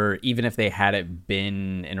 Or even if they hadn't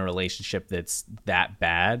been in a relationship that's that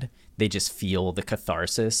bad, they just feel the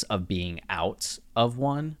catharsis of being out of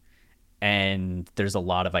one. And there's a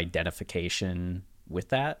lot of identification with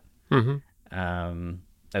that. And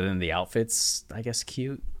then the outfits, I guess,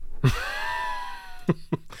 cute.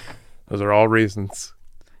 Those are all reasons.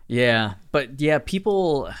 Yeah, but yeah,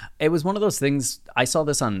 people, it was one of those things. I saw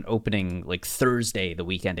this on opening like Thursday, the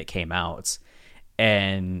weekend it came out,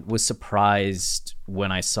 and was surprised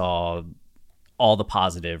when I saw all the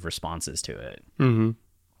positive responses to it.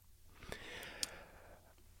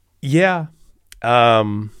 Yeah.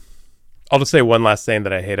 I'll just say one last thing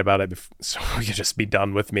that I hate about it so we can just be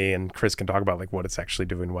done with me and Chris can talk about like what it's actually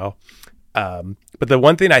doing well. But the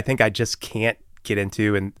one thing I think I just can't get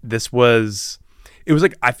into, and it was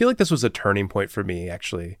like, I feel like this was a turning point for me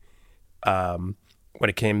actually, when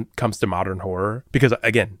it comes to modern horror, because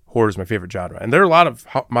again, horror is my favorite genre, and there are a lot of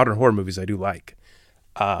modern horror movies I do like,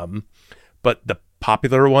 but the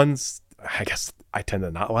popular ones, I guess I tend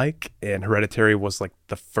to not like, and Hereditary was like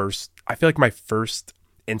I feel like my first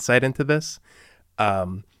insight into this.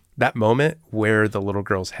 That moment where the little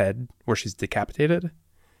girl's head, where she's decapitated.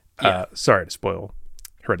 Sorry to spoil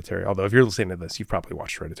Hereditary, although if you're listening to this, you've probably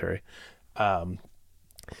watched Hereditary.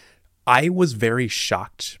 I was very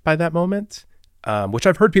shocked by that moment, which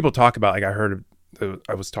I've heard people talk about. Like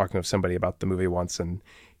I was talking to somebody about the movie once, and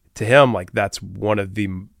to him, like that's one of the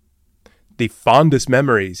fondest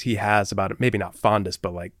memories he has about it. Maybe not fondest,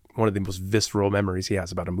 but like one of the most visceral memories he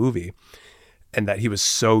has about a movie, and that he was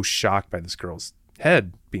so shocked by this girl's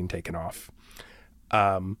head being taken off.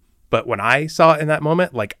 But when I saw it in that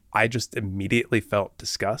moment, like I just immediately felt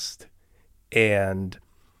disgust. And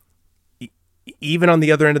even on the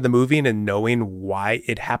other end of the movie and knowing why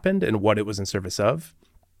it happened and what it was in service of,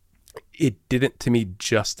 it didn't to me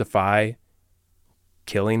justify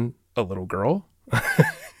killing a little girl.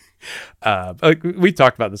 Like we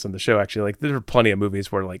talked about this on the show, actually. Like there are plenty of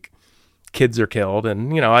movies where like kids are killed,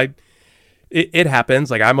 and you know, it happens.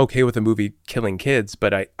 Like I'm okay with a movie killing kids,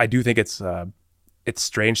 but I do think it's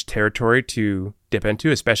strange territory to dip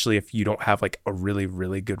into, especially if you don't have like a really,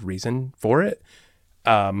 really good reason for it.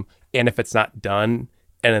 And if it's not done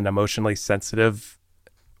in an emotionally sensitive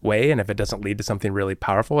way, and if it doesn't lead to something really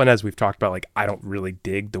powerful. And as we've talked about, like, I don't really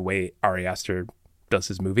dig the way Ari Aster does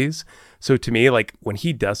his movies. So to me, like when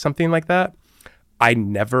he does something like that, I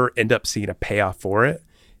never end up seeing a payoff for it.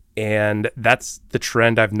 And that's the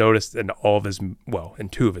trend I've noticed in in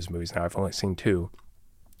 2 of his movies now. I've only seen 2.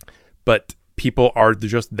 But people are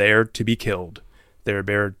just there to be killed. They're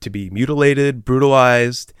there to be mutilated,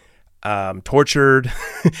 brutalized, tortured,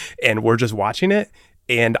 and we're just watching it.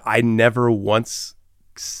 And I never once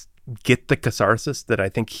get the catharsis that I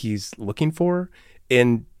think he's looking for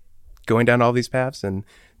in going down all these paths. And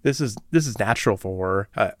this is natural for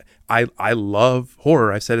horror. I love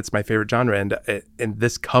horror. I said it's my favorite genre, and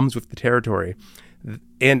this comes with the territory.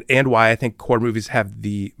 And why I think horror movies have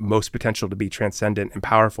the most potential to be transcendent and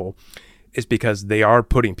powerful is because they are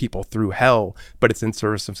putting people through hell, but it's in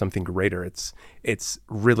service of something greater. It's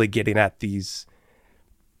really getting at these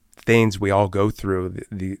things we all go through,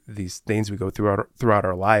 these things we go throughout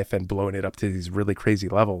our life, and blowing it up to these really crazy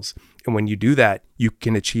levels. And when you do that, you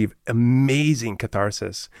can achieve amazing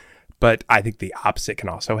catharsis. But I think the opposite can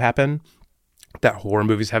also happen, that horror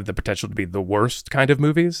movies have the potential to be the worst kind of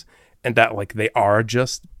movies, and that like they are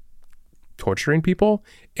just torturing people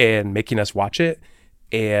and making us watch it,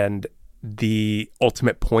 and the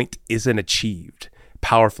ultimate point isn't achieved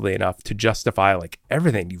powerfully enough to justify like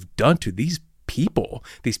everything you've done to these people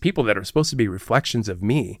that are supposed to be reflections of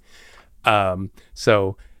me.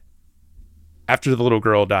 So after the little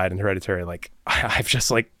girl died in Hereditary, like I've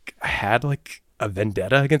just like had like a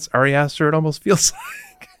vendetta against Ari Aster. It almost feels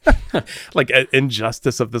like an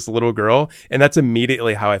injustice of this little girl. And that's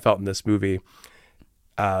immediately how I felt in this movie.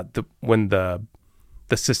 When the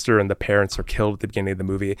sister and the parents are killed at the beginning of the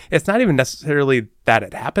movie, it's not even necessarily that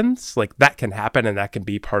it happens. Like that can happen, and that can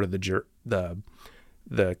be part of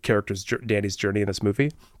the character's Danny's journey in this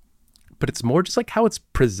movie. But it's more just like how it's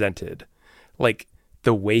presented. Like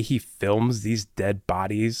the way he films these dead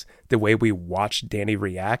bodies, the way we watch Danny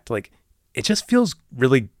react, like it just feels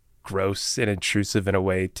really gross and intrusive in a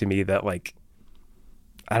way to me that, like,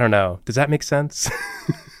 I don't know. Does that make sense?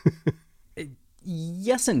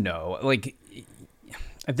 Yes and no. Like,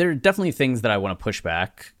 there are definitely things that I want to push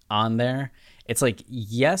back on there. It's like,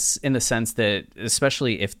 yes, in the sense that,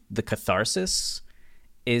 especially if the catharsis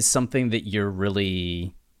is something that you're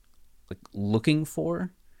really like looking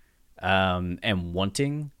for, and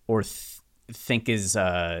wanting, or think is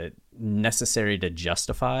necessary to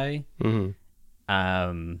justify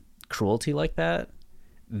cruelty like that,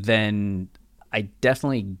 then I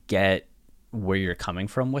definitely get where you're coming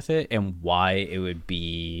from with it and why it would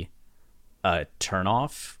be a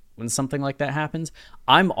turnoff when something like that happens.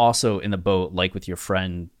 I'm also in the boat, like with your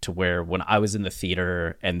friend, to where when I was in the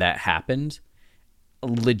theater and that happened,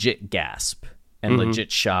 legit gasp and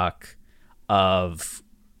legit shock of,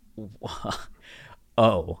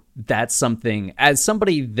 oh, that's something. As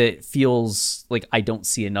somebody that feels like I don't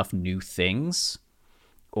see enough new things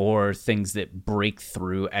or things that break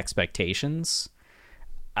through expectations,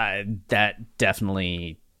 that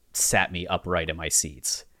definitely sat me upright in my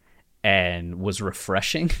seats and was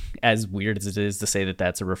refreshing, as weird as it is to say that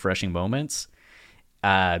that's a refreshing moment,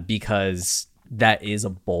 because that is a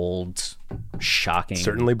bold, shocking,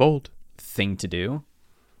 certainly bold thing to do.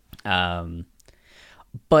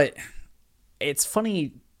 But it's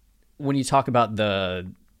funny when you talk about the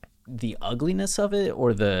ugliness of it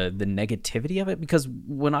or the negativity of it, because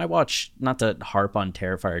when I watch, not to harp on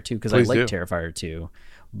Terrifier 2, because I like Terrifier 2,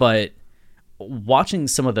 but watching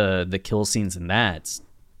some of the kill scenes in that,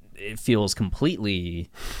 it feels completely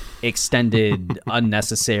extended,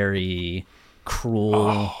 unnecessary,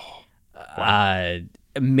 cruel,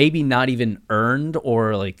 maybe not even earned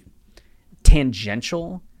or like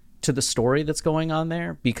tangential to the story that's going on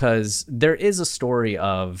there, because there is a story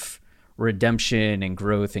of redemption and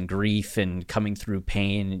growth and grief and coming through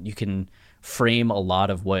pain. You can frame a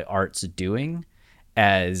lot of what art's doing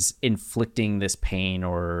as inflicting this pain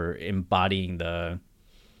or embodying the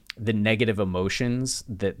negative emotions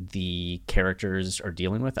that the characters are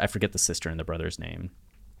dealing with. I forget the sister and the brother's name.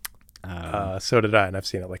 So did I, and I've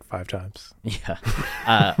seen it like 5 times. Yeah.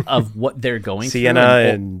 Of what they're going through.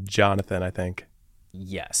 Sienna and Jonathan, I think.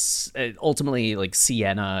 Yes. Ultimately, like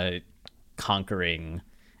Sienna conquering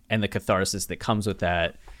and the catharsis that comes with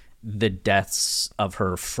that, the deaths of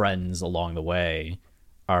her friends along the way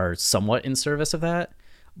are somewhat in service of that.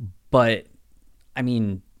 But, I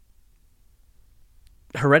mean,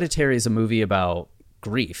 Hereditary is a movie about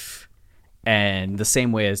grief, and the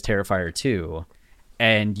same way as Terrifier 2.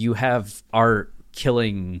 And you have Art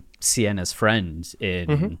killing Sienna's friend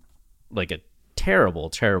in like a terrible,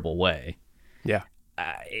 terrible way. Yeah.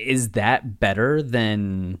 Is that better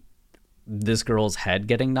than this girl's head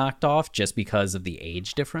getting knocked off just because of the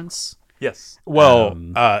age difference? Yes. Well,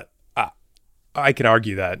 I can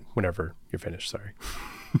argue that whenever you're finished. Sorry.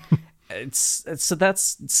 So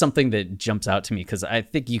that's something that jumps out to me, because I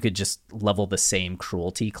think you could just level the same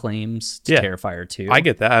cruelty claims to Terrifier 2. I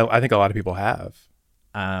get that. I think a lot of people have.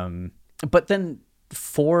 But then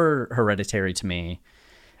for Hereditary, to me,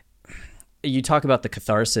 you talk about the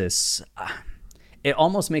catharsis. It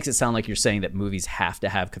almost makes it sound like you're saying that movies have to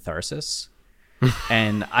have catharsis.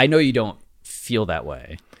 And I know you don't feel that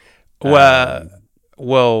way.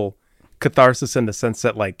 Well, catharsis in the sense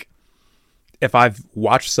that, like, if I've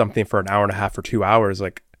watched something for an hour and a half or 2 hours,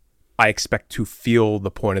 like, I expect to feel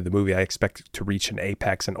the point of the movie. I expect to reach an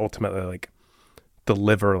apex and ultimately, like,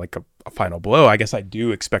 deliver, like, a final blow. I guess I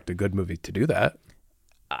do expect a good movie to do that.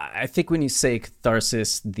 I think when you say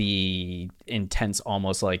catharsis, the intent's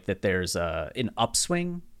almost like that there's an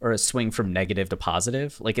upswing or a swing from negative to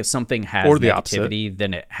positive. Like if something has or the negativity, opposite,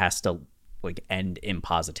 then it has to like end in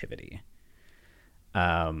positivity.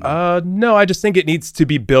 No, I just think it needs to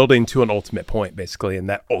be building to an ultimate point, basically, and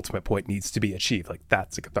that ultimate point needs to be achieved. Like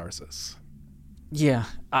that's a catharsis. Yeah,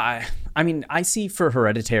 I mean, I see for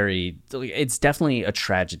Hereditary, it's definitely a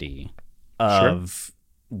tragedy of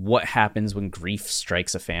what happens when grief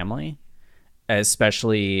strikes a family,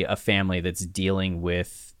 especially a family that's dealing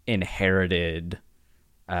with inherited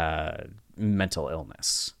mental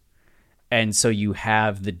illness. And so you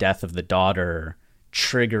have the death of the daughter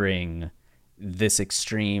triggering this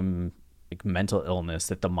extreme like mental illness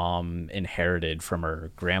that the mom inherited from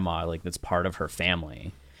her grandma, like that's part of her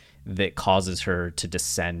family, that causes her to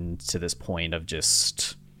descend to this point of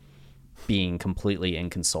just being completely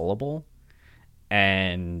inconsolable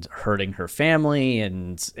and hurting her family.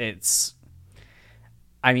 And it's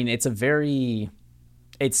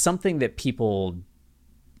something that people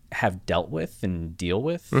have dealt with and deal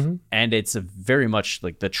with. Mm-hmm. And it's a very much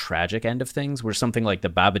like the tragic end of things, where something like the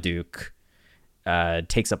Babadook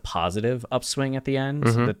takes a positive upswing at the end,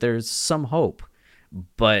 Mm-hmm. that there's some hope.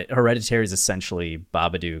 But Hereditary is essentially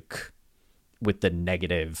Babadook with the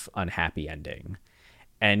negative, unhappy ending.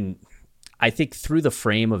 And I think through the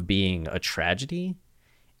frame of being a tragedy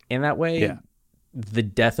in that way, the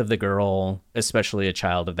death of the girl, especially a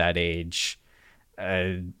child of that age,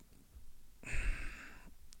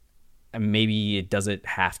 maybe it doesn't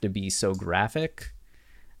have to be so graphic,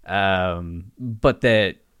 but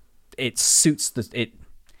that it suits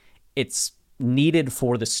it's needed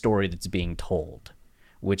for the story that's being told,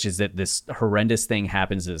 which is that this horrendous thing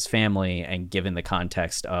happens to his family, and given the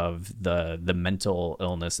context of the mental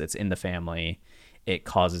illness that's in the family, it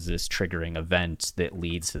causes this triggering event that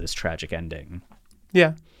leads to this tragic ending.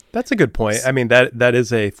 Yeah, that's a good point. I mean, that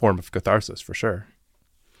is a form of catharsis for sure.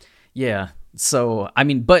 Yeah. So, I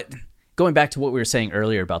mean, but going back to what we were saying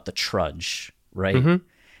earlier about the trudge, right? Mm-hmm.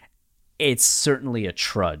 It's certainly a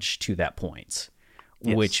trudge to that point,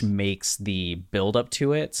 which makes the build up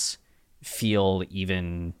to it feel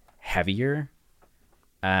even heavier,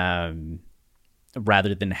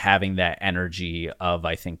 rather than having that energy of,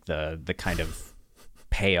 I think, the kind of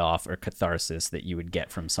payoff or catharsis that you would get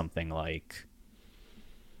from something like,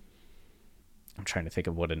 I'm trying to think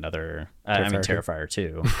of what another, Terrifier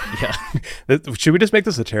 2. Yeah. Should we just make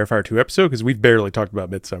this a Terrifier 2 episode? Because we've barely talked about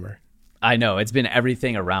Midsommar. I know, it's been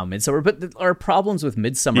everything around Midsommar, but our problems with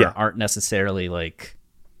Midsommar aren't necessarily like,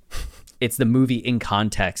 it's the movie in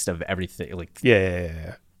context of everything. Like,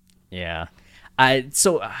 yeah.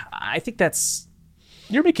 So I think that's,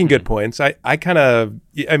 you're making good points.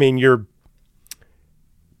 I mean, you're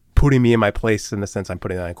putting me in my place in the sense I'm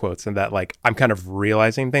putting that in quotes, and that like I'm kind of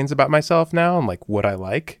realizing things about myself now and like what I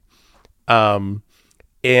like. And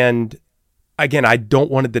again, I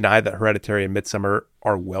don't want to deny that Hereditary and Midsommar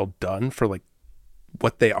are well done for like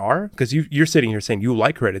what they are, because you're sitting here saying you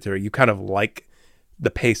like Hereditary, you kind of like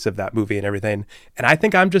the pace of that movie and everything, and I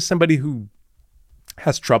think I'm just somebody who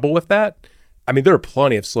has trouble with that. I mean, there are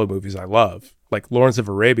plenty of slow movies I love, like Lawrence of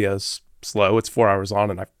Arabia is slow, it's 4 hours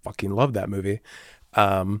long, and I fucking love that movie.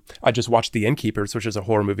 I just watched The Innkeepers, which is a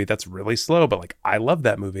horror movie that's really slow, but like I love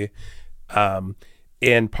that movie.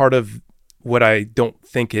 And part of what I don't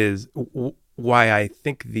think is why I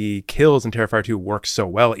think the kills in Terrifier 2 work so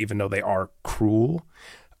well, even though they are cruel,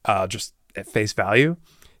 just at face value,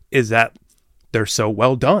 is that they're so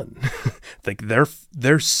well done. Like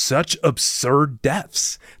they're such absurd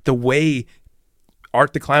deaths. The way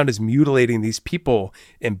Art the Clown is mutilating these people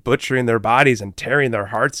and butchering their bodies and tearing their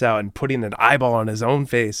hearts out and putting an eyeball on his own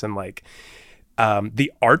face, and like the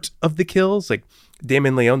art of the kills, like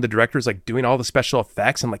Damon Leone, the director, is like doing all the special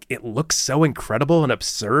effects, and like it looks so incredible and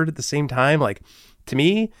absurd at the same time. Like, to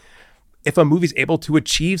me, if a movie's able to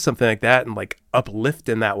achieve something like that and like uplift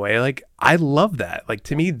in that way, like I love that. Like,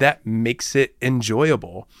 to me, that makes it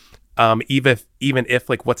enjoyable, even if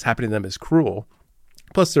like what's happening to them is cruel.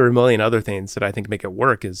 Plus, there are a million other things that I think make it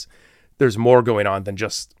work. Is there's more going on than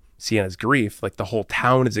just Sienna's grief. Like the whole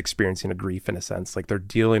town is experiencing a grief in a sense. Like they're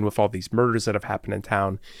dealing with all these murders that have happened in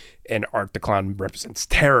town, and Art the Clown represents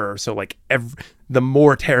terror. So like the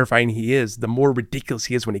more terrifying he is, the more ridiculous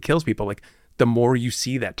he is when he kills people. Like the more you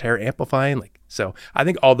see that terror amplifying. Like, so I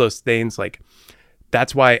think all those things, like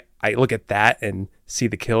that's why I look at that and see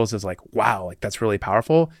the kills as like, wow, like that's really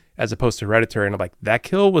powerful, as opposed to Hereditary. And I'm like, that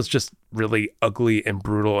kill was just really ugly and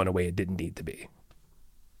brutal in a way it didn't need to be.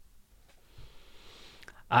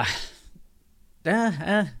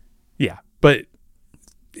 Yeah, but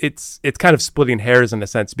it's kind of splitting hairs in a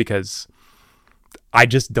sense, because I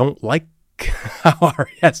just don't like how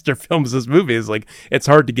Ari Aster films this movie. Is like, it's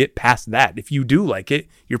hard to get past that. If you do like it,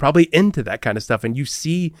 you're probably into that kind of stuff, and you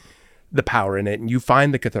see the power in it, and you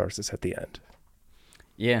find the catharsis at the end.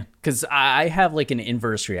 Yeah, because I have like an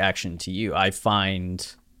inverse reaction to you. I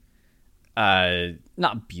find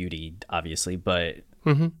not beauty, obviously, but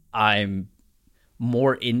I'm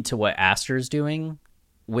more into what Aster's doing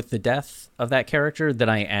with the death of that character than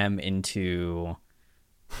I am into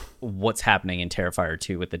what's happening in Terrifier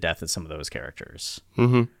 2 with the death of some of those characters.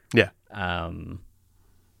 Yeah.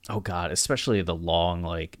 Oh God, especially the long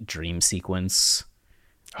like dream sequence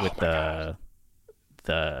with the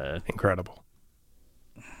incredible.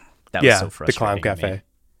 That was so frustrating. The Clown Cafe.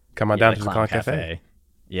 Come on down to the Clown Cafe.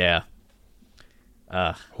 Yeah.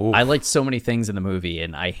 I liked so many things in the movie,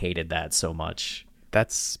 and I hated that so much.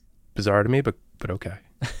 That's bizarre to me, but okay.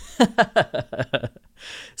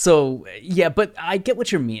 So, yeah, but I get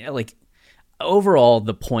what you mean. Like, overall,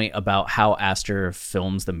 the point about how Aster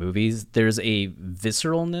films the movies, there's a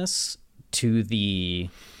visceralness to the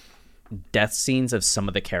death scenes of some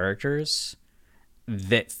of the characters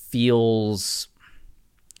that feels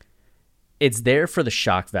it's there for the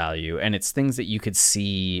shock value, and it's things that you could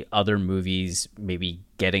see other movies maybe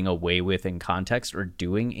getting away with in context or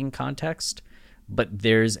doing in context, but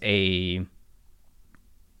there's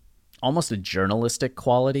almost a journalistic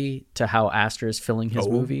quality to how Aster is filling his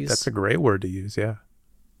movies. That's a great word to use, yeah.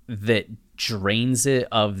 That drains it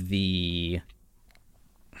of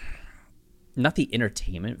not the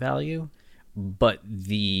entertainment value, but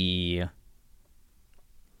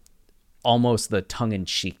almost the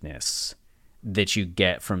tongue-in-cheekness that you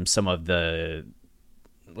get from some of the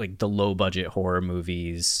low budget horror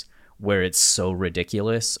movies where it's so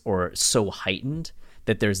ridiculous or so heightened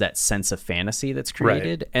that there's that sense of fantasy that's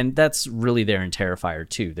created. Right. And that's really there in Terrifier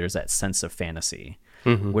too. There's that sense of fantasy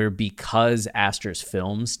where, because Aster's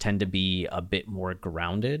films tend to be a bit more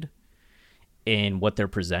grounded in what they're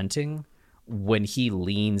presenting, when he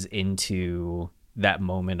leans into that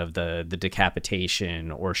moment of the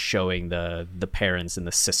decapitation or showing the parents and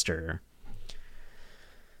the sister,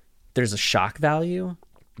 there's a shock value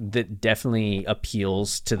that definitely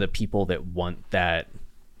appeals to the people that want that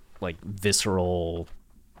visceral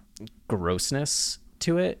grossness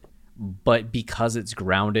to it. But because it's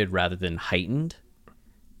grounded rather than heightened,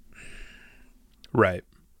 right,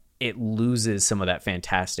 it loses some of that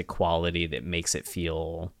fantastic quality that makes it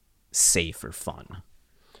feel safe or fun.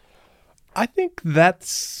 I think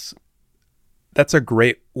that's a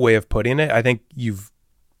great way of putting it. I think you've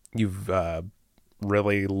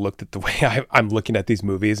really looked at the way I'm looking at these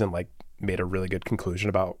movies and made a really good conclusion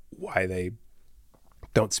about why they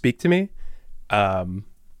don't speak to me. But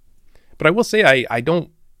I will say I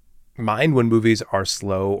don't mind when movies are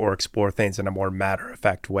slow or explore things in a more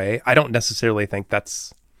matter-of-fact way. I don't necessarily think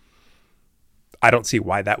I don't see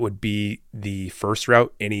why that would be the first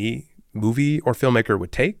route any movie or filmmaker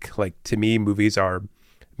would take. To me, movies are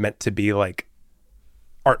meant to be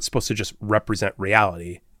aren't supposed to just represent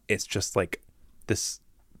reality. It's just this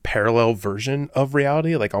parallel version of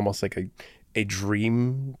reality, almost a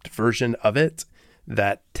dream version of it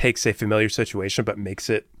that takes a familiar situation but makes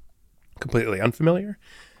it completely unfamiliar.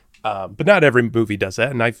 But not every movie does that,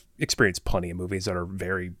 and I've experienced plenty of movies that are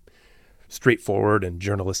very straightforward and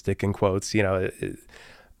journalistic in quotes,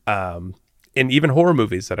 and even horror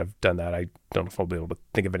movies that have done that. I don't know if I'll be able to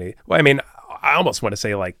think of any. Well, I mean, I almost want to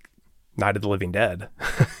say Night of the Living Dead,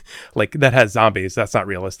 that has zombies. That's not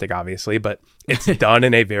realistic, obviously, but it's done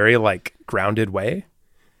in a very grounded way.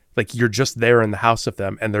 You're just there in the house of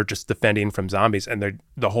them, and they're just defending from zombies, and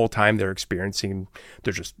the whole time they're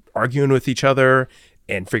just arguing with each other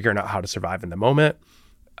and figuring out how to survive in the moment.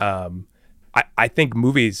 I think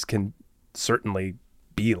movies can certainly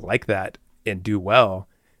be like that and do well.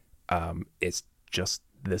 It's just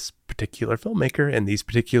this particular filmmaker and these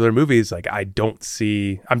particular movies, I'm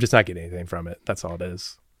just not getting anything from it. That's all it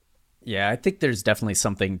is. Yeah, I think there's definitely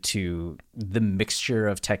something to the mixture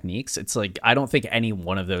of techniques. It's I don't think any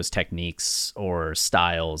one of those techniques or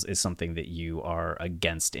styles is something that you are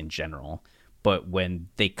against in general. But when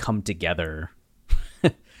they come together,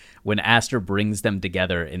 when Aster brings them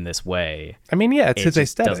together in this way, I mean, yeah, it's his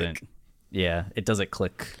aesthetic. It doesn't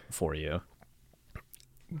click for you.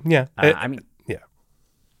 Yeah. I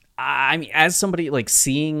mean, as somebody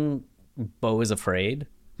seeing Beau is Afraid,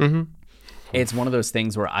 it's one of those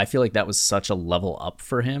things where I feel that was such a level up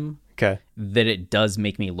for him. Okay. That it does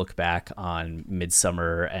make me look back on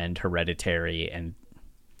Midsommar and Hereditary and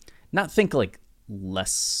not think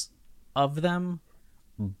less of them,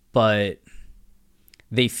 but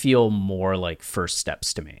they feel more like first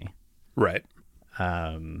steps to me. Right.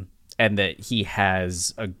 And that he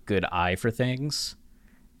has a good eye for things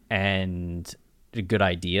and good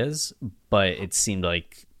ideas, but it seemed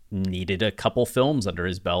needed a couple films under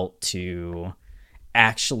his belt to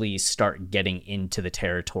actually start getting into the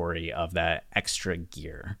territory of that extra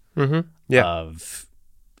gear of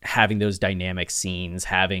having those dynamic scenes,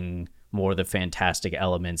 having more of the fantastic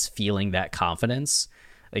elements, feeling that confidence.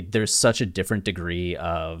 There's such a different degree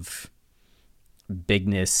of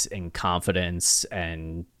bigness and confidence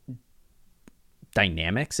and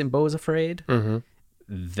dynamics in Beau is Afraid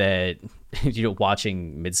that,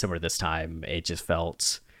 watching Midsommar this time, it just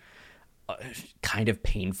felt kind of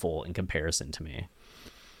painful in comparison to me.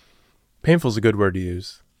 Painful is a good word to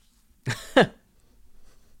use.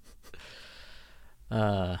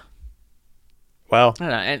 Well, I don't know.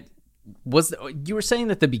 And you were saying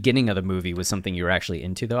that the beginning of the movie was something you were actually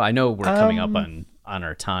into, though? I know we're coming up on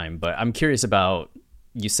our time, but I'm curious about,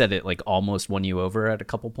 you said it almost won you over at a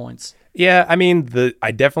couple points. Yeah, I mean,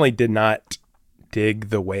 I definitely did not dig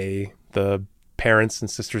the way the parents and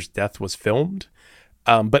sisters' death was filmed.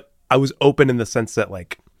 But I was open in the sense that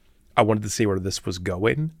like I wanted to see where this was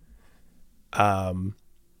going.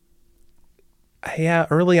 Yeah,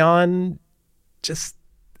 early on, just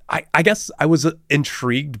I guess I was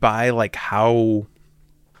intrigued by like how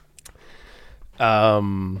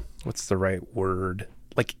what's the right word?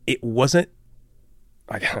 Like it wasn't,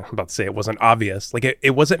 I'm about to say it wasn't obvious. Like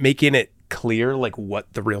it wasn't making it clear like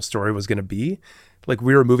what the real story was going to be. Like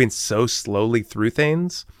we were moving so slowly through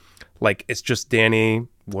things. Like it's just Danny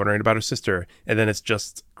wondering about her sister, and then it's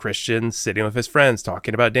just Christian sitting with his friends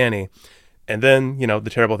talking about Danny. And then, you know, the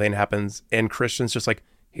terrible thing happens and Christian's just like,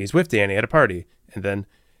 he's with Danny at a party. And then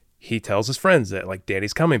he tells his friends that like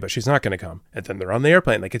Danny's coming, but she's not going to come. And then they're on the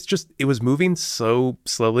airplane. Like it was moving so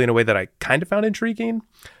slowly in a way that I kind of found intriguing.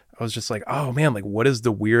 I was just like, oh man, like what is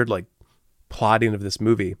the weird like plotting of this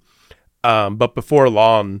movie? But before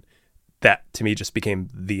long, that to me just became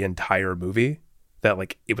the entire movie, that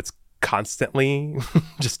like it was constantly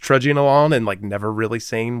just trudging along and like never really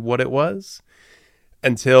saying what it was,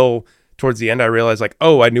 until towards the end I realized like,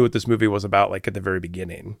 oh, I knew what this movie was about like at the very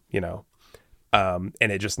beginning, you know. And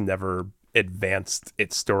it just never advanced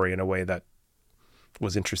its story in a way that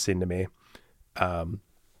was interesting to me.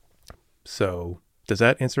 So does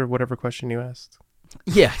that answer whatever question you asked?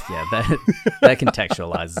 Yeah, that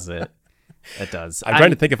contextualizes it. It does. I'm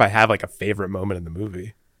trying to think if I have like a favorite moment in the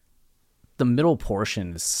movie. The middle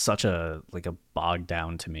portion is such a bog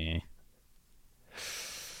down to me.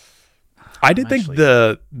 I did think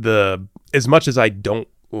the as much as I don't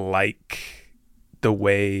like the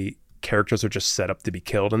way characters are just set up to be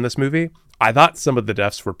killed in this movie, I thought some of the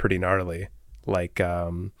deaths were pretty gnarly. Like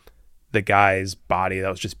the guy's body that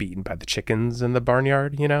was just beaten by the chickens in the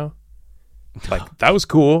barnyard, you know? Like that was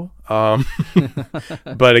cool.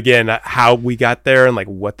 But again, how we got there and like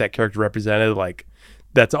what that character represented, like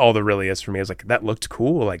that's all there really is for me. I was like, that looked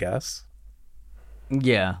cool, I guess.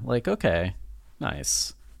 Yeah, like okay.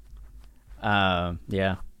 Nice. Yeah.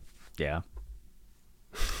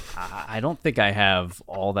 I don't think I have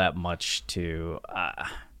all that much to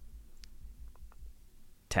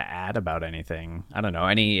add about anything. I don't know.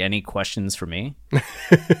 Any questions for me?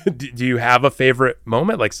 Do you have a favorite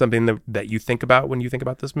moment, like something that you think about when you think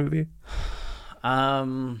about this movie? I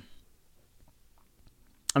mean,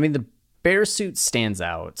 the bear suit stands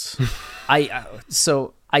out.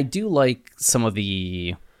 I do like some of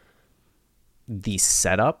the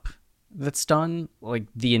setup that's done. Like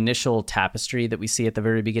the initial tapestry that we see at the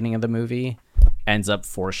very beginning of the movie ends up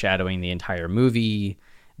foreshadowing the entire movie.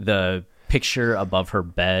 The picture above her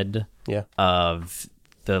bed of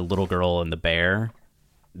the little girl and the bear,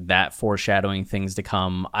 that foreshadowing things to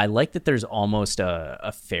come. I like that there's almost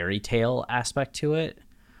a fairy tale aspect to it,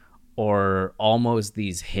 or almost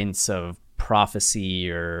these hints of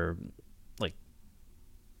prophecy or like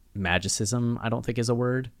magicism, I don't think is a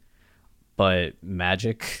word, but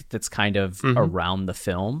magic that's kind of around the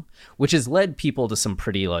film, which has led people to some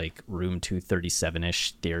pretty like Room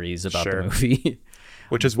 237-ish theories about the movie.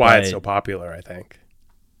 Which is why it's so popular, I think.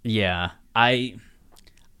 Yeah, I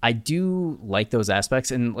do like those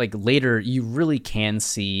aspects, and like later you really can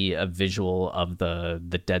see a visual of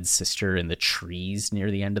the dead sister in the trees near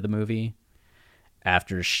the end of the movie,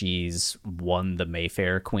 after she's won the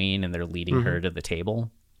Mayfair Queen and they're leading her to the table.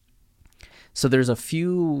 So there's a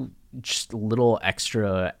few just little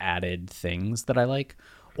extra added things that I like,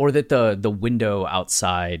 or that the window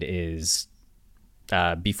outside is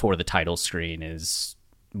before the title screen is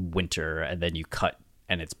winter, and then you cut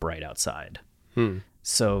and it's bright outside.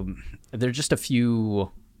 So there's just a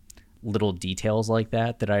few little details like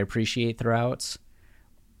that I appreciate throughout.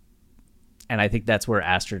 And I think that's where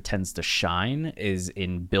Aster tends to shine, is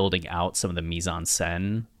in building out some of the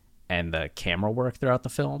mise-en-scène and the camera work throughout the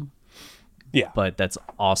film. Yeah. But that's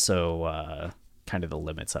also kind of the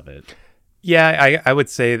limits of it. Yeah, I would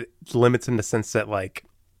say limits in the sense that like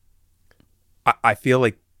I feel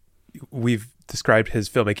like we've described his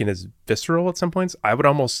filmmaking as visceral at some points. I would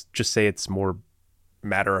almost just say it's more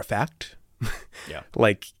matter of fact. Yeah.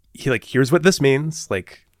 Like here's what this means.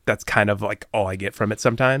 Like that's kind of like all I get from it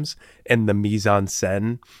sometimes. And the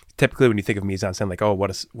mise-en-scène, typically when you think of mise-en-scène, like, oh,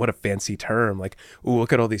 what a fancy term. Like, oh,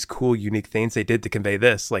 look at all these cool, unique things they did to convey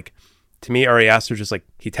this. Like, to me, Ari Aster just like,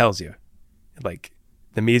 he tells you. Like,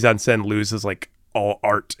 the mise-en-scène loses like all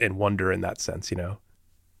art and wonder in that sense, you know?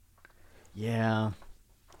 Yeah.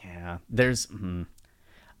 There's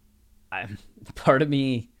part of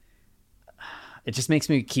me, it just makes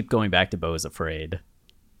me keep going back to Beau is Afraid.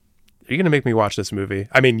 Are you going to make me watch this movie?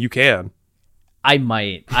 I mean, you can. I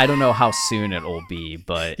might. I don't know how soon it'll be,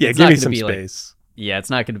 but yeah, it's give not me gonna some be space. It's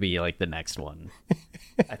not going to be like the next one.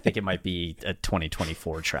 I think it might be a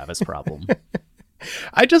 2024 Travis problem.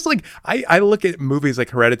 I just like I look at movies like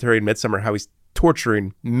Hereditary and Midsommar, how he's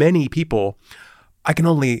torturing many people. I can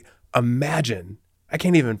only imagine. I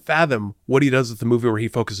can't even fathom what he does with the movie where he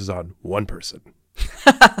focuses on one person.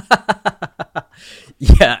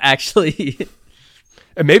 Yeah, actually.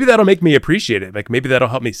 And maybe that'll make me appreciate it. Like maybe that'll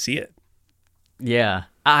help me see it. Yeah.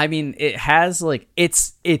 I mean, it has like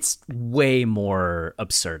it's way more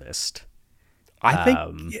absurdist. I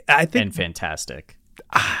think and fantastic.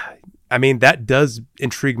 I mean, that does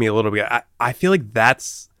intrigue me a little bit. I feel like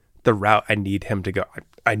that's the route I need him to go.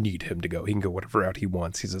 I need him to go. He can go whatever route he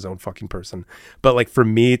wants. He's his own fucking person. But like for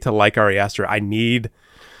me to like Ari Aster, I needed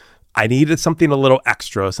something a little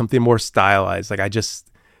extra, something more stylized. Like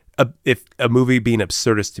if a movie being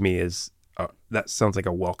absurdist to me is that sounds like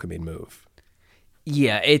a welcoming move.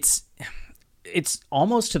 Yeah, it's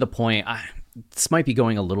almost to the point. This might be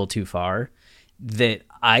going a little too far. That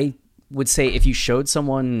I would say if you showed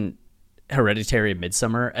someone Hereditary and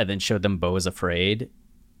Midsommar and then showed them Beau is Afraid,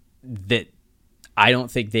 that I don't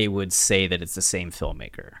think they would say that it's the same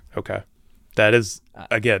filmmaker. Okay. That is,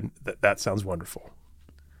 again, that sounds wonderful.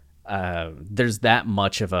 There's that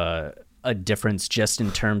much of a difference just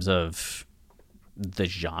in terms of the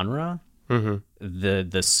genre,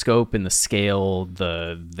 the scope and the scale,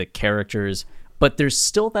 the characters, but there's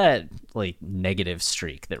still that like negative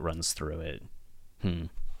streak that runs through it. I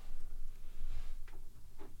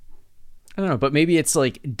don't know, but maybe it's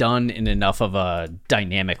like done in enough of a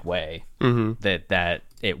dynamic way that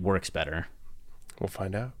it works better. We'll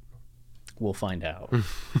find out.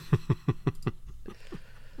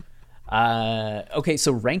 Okay,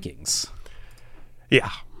 so rankings.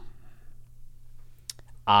 Yeah.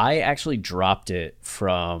 I actually dropped it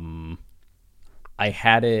from... I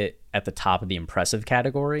had it at the top of the impressive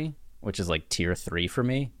category, which is like tier 3 for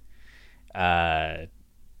me.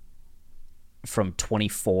 From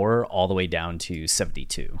 24 all the way down to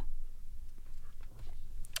 72.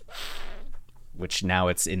 Which now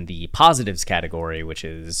it's in the positives category, which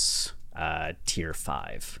is tier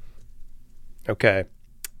 5. Okay.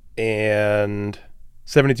 And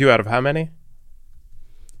 72 out of how many?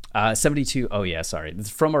 72. Oh, yeah, sorry.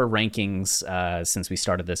 From our rankings, since we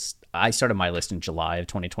started this, I started my list in July of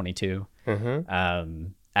 2022. Out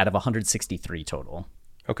of 163 total.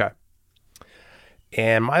 Okay.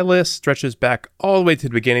 And my list stretches back all the way to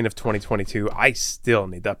the beginning of 2022. I still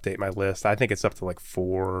need to update my list. I think it's up to like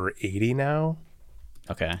 480 now.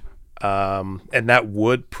 Okay. And that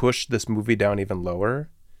would push this movie down even lower.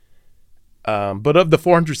 But of the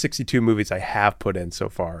 462 movies I have put in so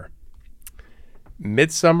far,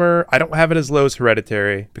 Midsommar, I don't have it as low as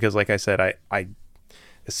Hereditary because, like I said, I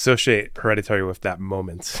associate Hereditary with that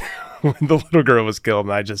moment when the little girl was killed.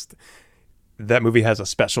 And that movie has a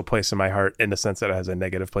special place in my heart in the sense that it has a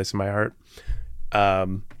negative place in my heart.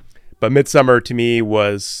 But Midsommar to me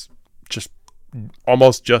was just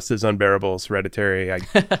almost just as unbearable as Hereditary. I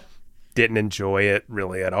didn't enjoy it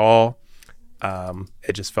really at all.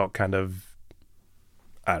 It just felt kind of,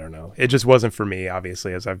 I don't know. It just wasn't for me,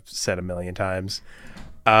 obviously, as I've said a million times.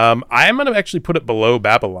 I'm going to actually put it below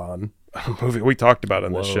Babylon, a movie we talked about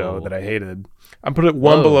on this show that I hated. I'm putting it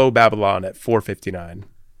one below Babylon at 459.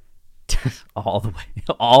 all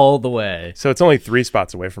the way. So it's only 3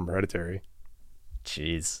 spots away from Hereditary.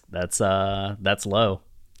 Jeez, that's low.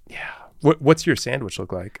 Yeah. What's your sandwich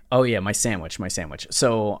look like? Oh yeah, my sandwich.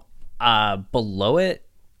 So, below it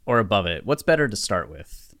or above it? What's better to start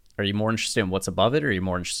with? Are you more interested in what's above it, or are you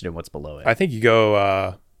more interested in what's below it? I think you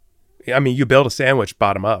go. You build a sandwich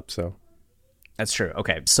bottom up, so that's true.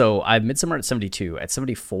 Okay, so I have Midsommar at 72. At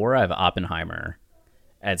 74, I have Oppenheimer.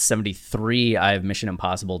 At 73, I have Mission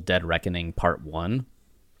Impossible: Dead Reckoning Part 1.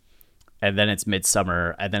 And then it's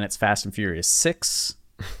Midsommar, and then it's Fast and Furious 6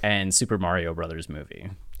 and Super Mario Brothers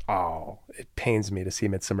movie. Oh, it pains me to see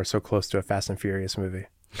Midsommar so close to a Fast and Furious movie.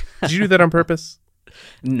 Did you do that on purpose?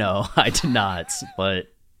 No, I did not,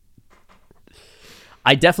 but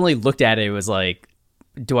I definitely looked at it. It was like,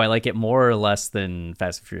 do I like it more or less than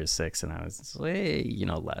Fast and Furious 6? And I was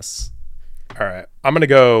less. All right. I'm going to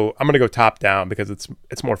go top down because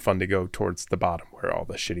it's more fun to go towards the bottom where all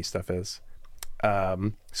the shitty stuff is.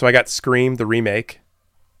 So I got Scream the remake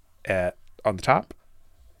on the top,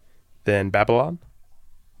 then Babylon,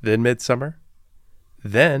 then Midsommar,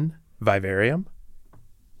 then Vivarium.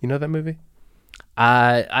 You know that movie?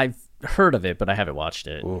 I've heard of it, but I haven't watched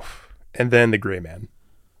it. Oof. And then The Gray Man.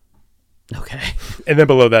 Okay. And then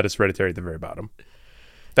below that is Hereditary at the very bottom.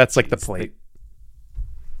 That's like the plate.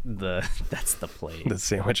 That's the plate. The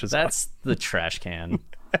sandwich is That's the trash can.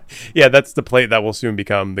 Yeah, that's the plate that will soon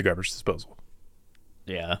become the garbage disposal.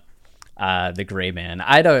 Yeah. The Gray Man.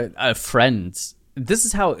 I had a friend this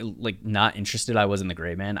is how like not interested I was in The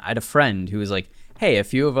Gray Man. I had a friend who was like, "Hey, a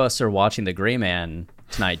few of us are watching The Gray Man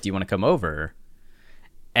tonight. Do you want to come over?"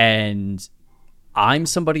 And I'm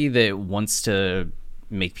somebody that wants to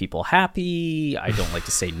make people happy. I don't like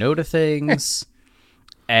to say no to things.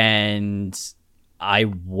 And I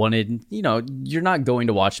wanted, you're not going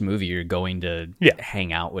to watch a movie, you're going to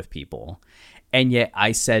hang out with people. And yet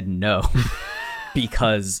I said no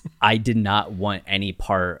because I did not want any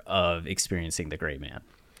part of experiencing The Gray Man.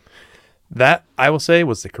 That, I will say,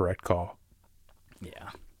 was the correct call.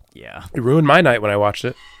 Yeah. It ruined my night when I watched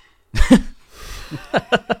it.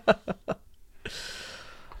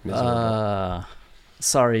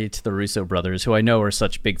 Sorry to the Russo brothers, who I know are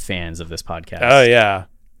such big fans of this podcast. Oh, yeah.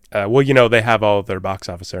 Well, they have all of their box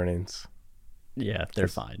office earnings. Yeah, they're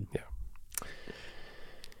fine. Yeah.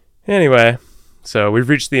 Anyway, so we've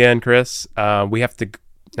reached the end, Chris. We have to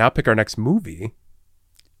now pick our next movie.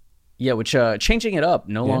 Yeah, which changing it up,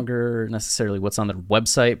 no longer necessarily what's on the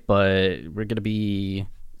website, but we're going to be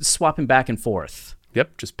swapping back and forth.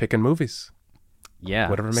 Yep, just picking movies. Yeah.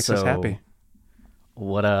 Whatever makes us happy.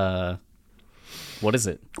 What is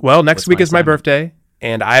it? Well, next week is my birthday,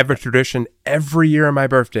 and I have a tradition every year on my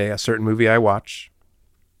birthday, a certain movie I watch.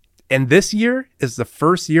 And this year is the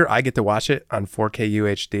first year I get to watch it on 4K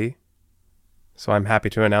UHD. So I'm happy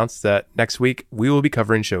to announce that next week we will be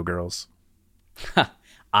covering Showgirls.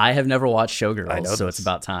 I have never watched Showgirls, so this. it's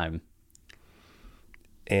about time.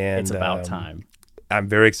 And it's about time. I'm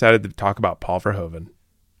very excited to talk about Paul Verhoeven.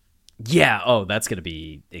 Yeah. Oh, that's going to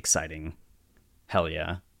be exciting. Hell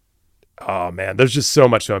yeah. Oh, man. There's just so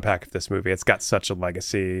much to unpack with this movie. It's got such a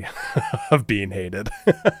legacy of being hated.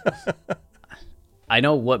 I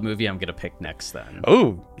know what movie I'm going to pick next then.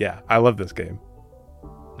 Oh, yeah. I love this game.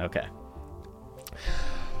 Okay.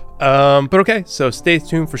 But okay, so stay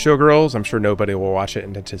tuned for Showgirls. I'm sure nobody will watch it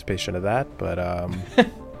in anticipation of that, but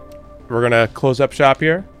we're going to close up shop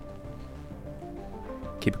here.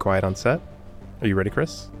 Keep it quiet on set. Are you ready,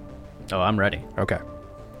 Chris? Oh, I'm ready. Okay.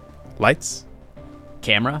 Lights.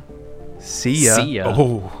 Camera. See ya.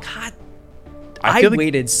 Oh. God. I like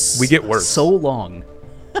waited we get worse. so long.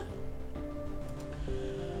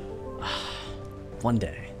 One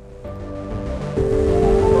day.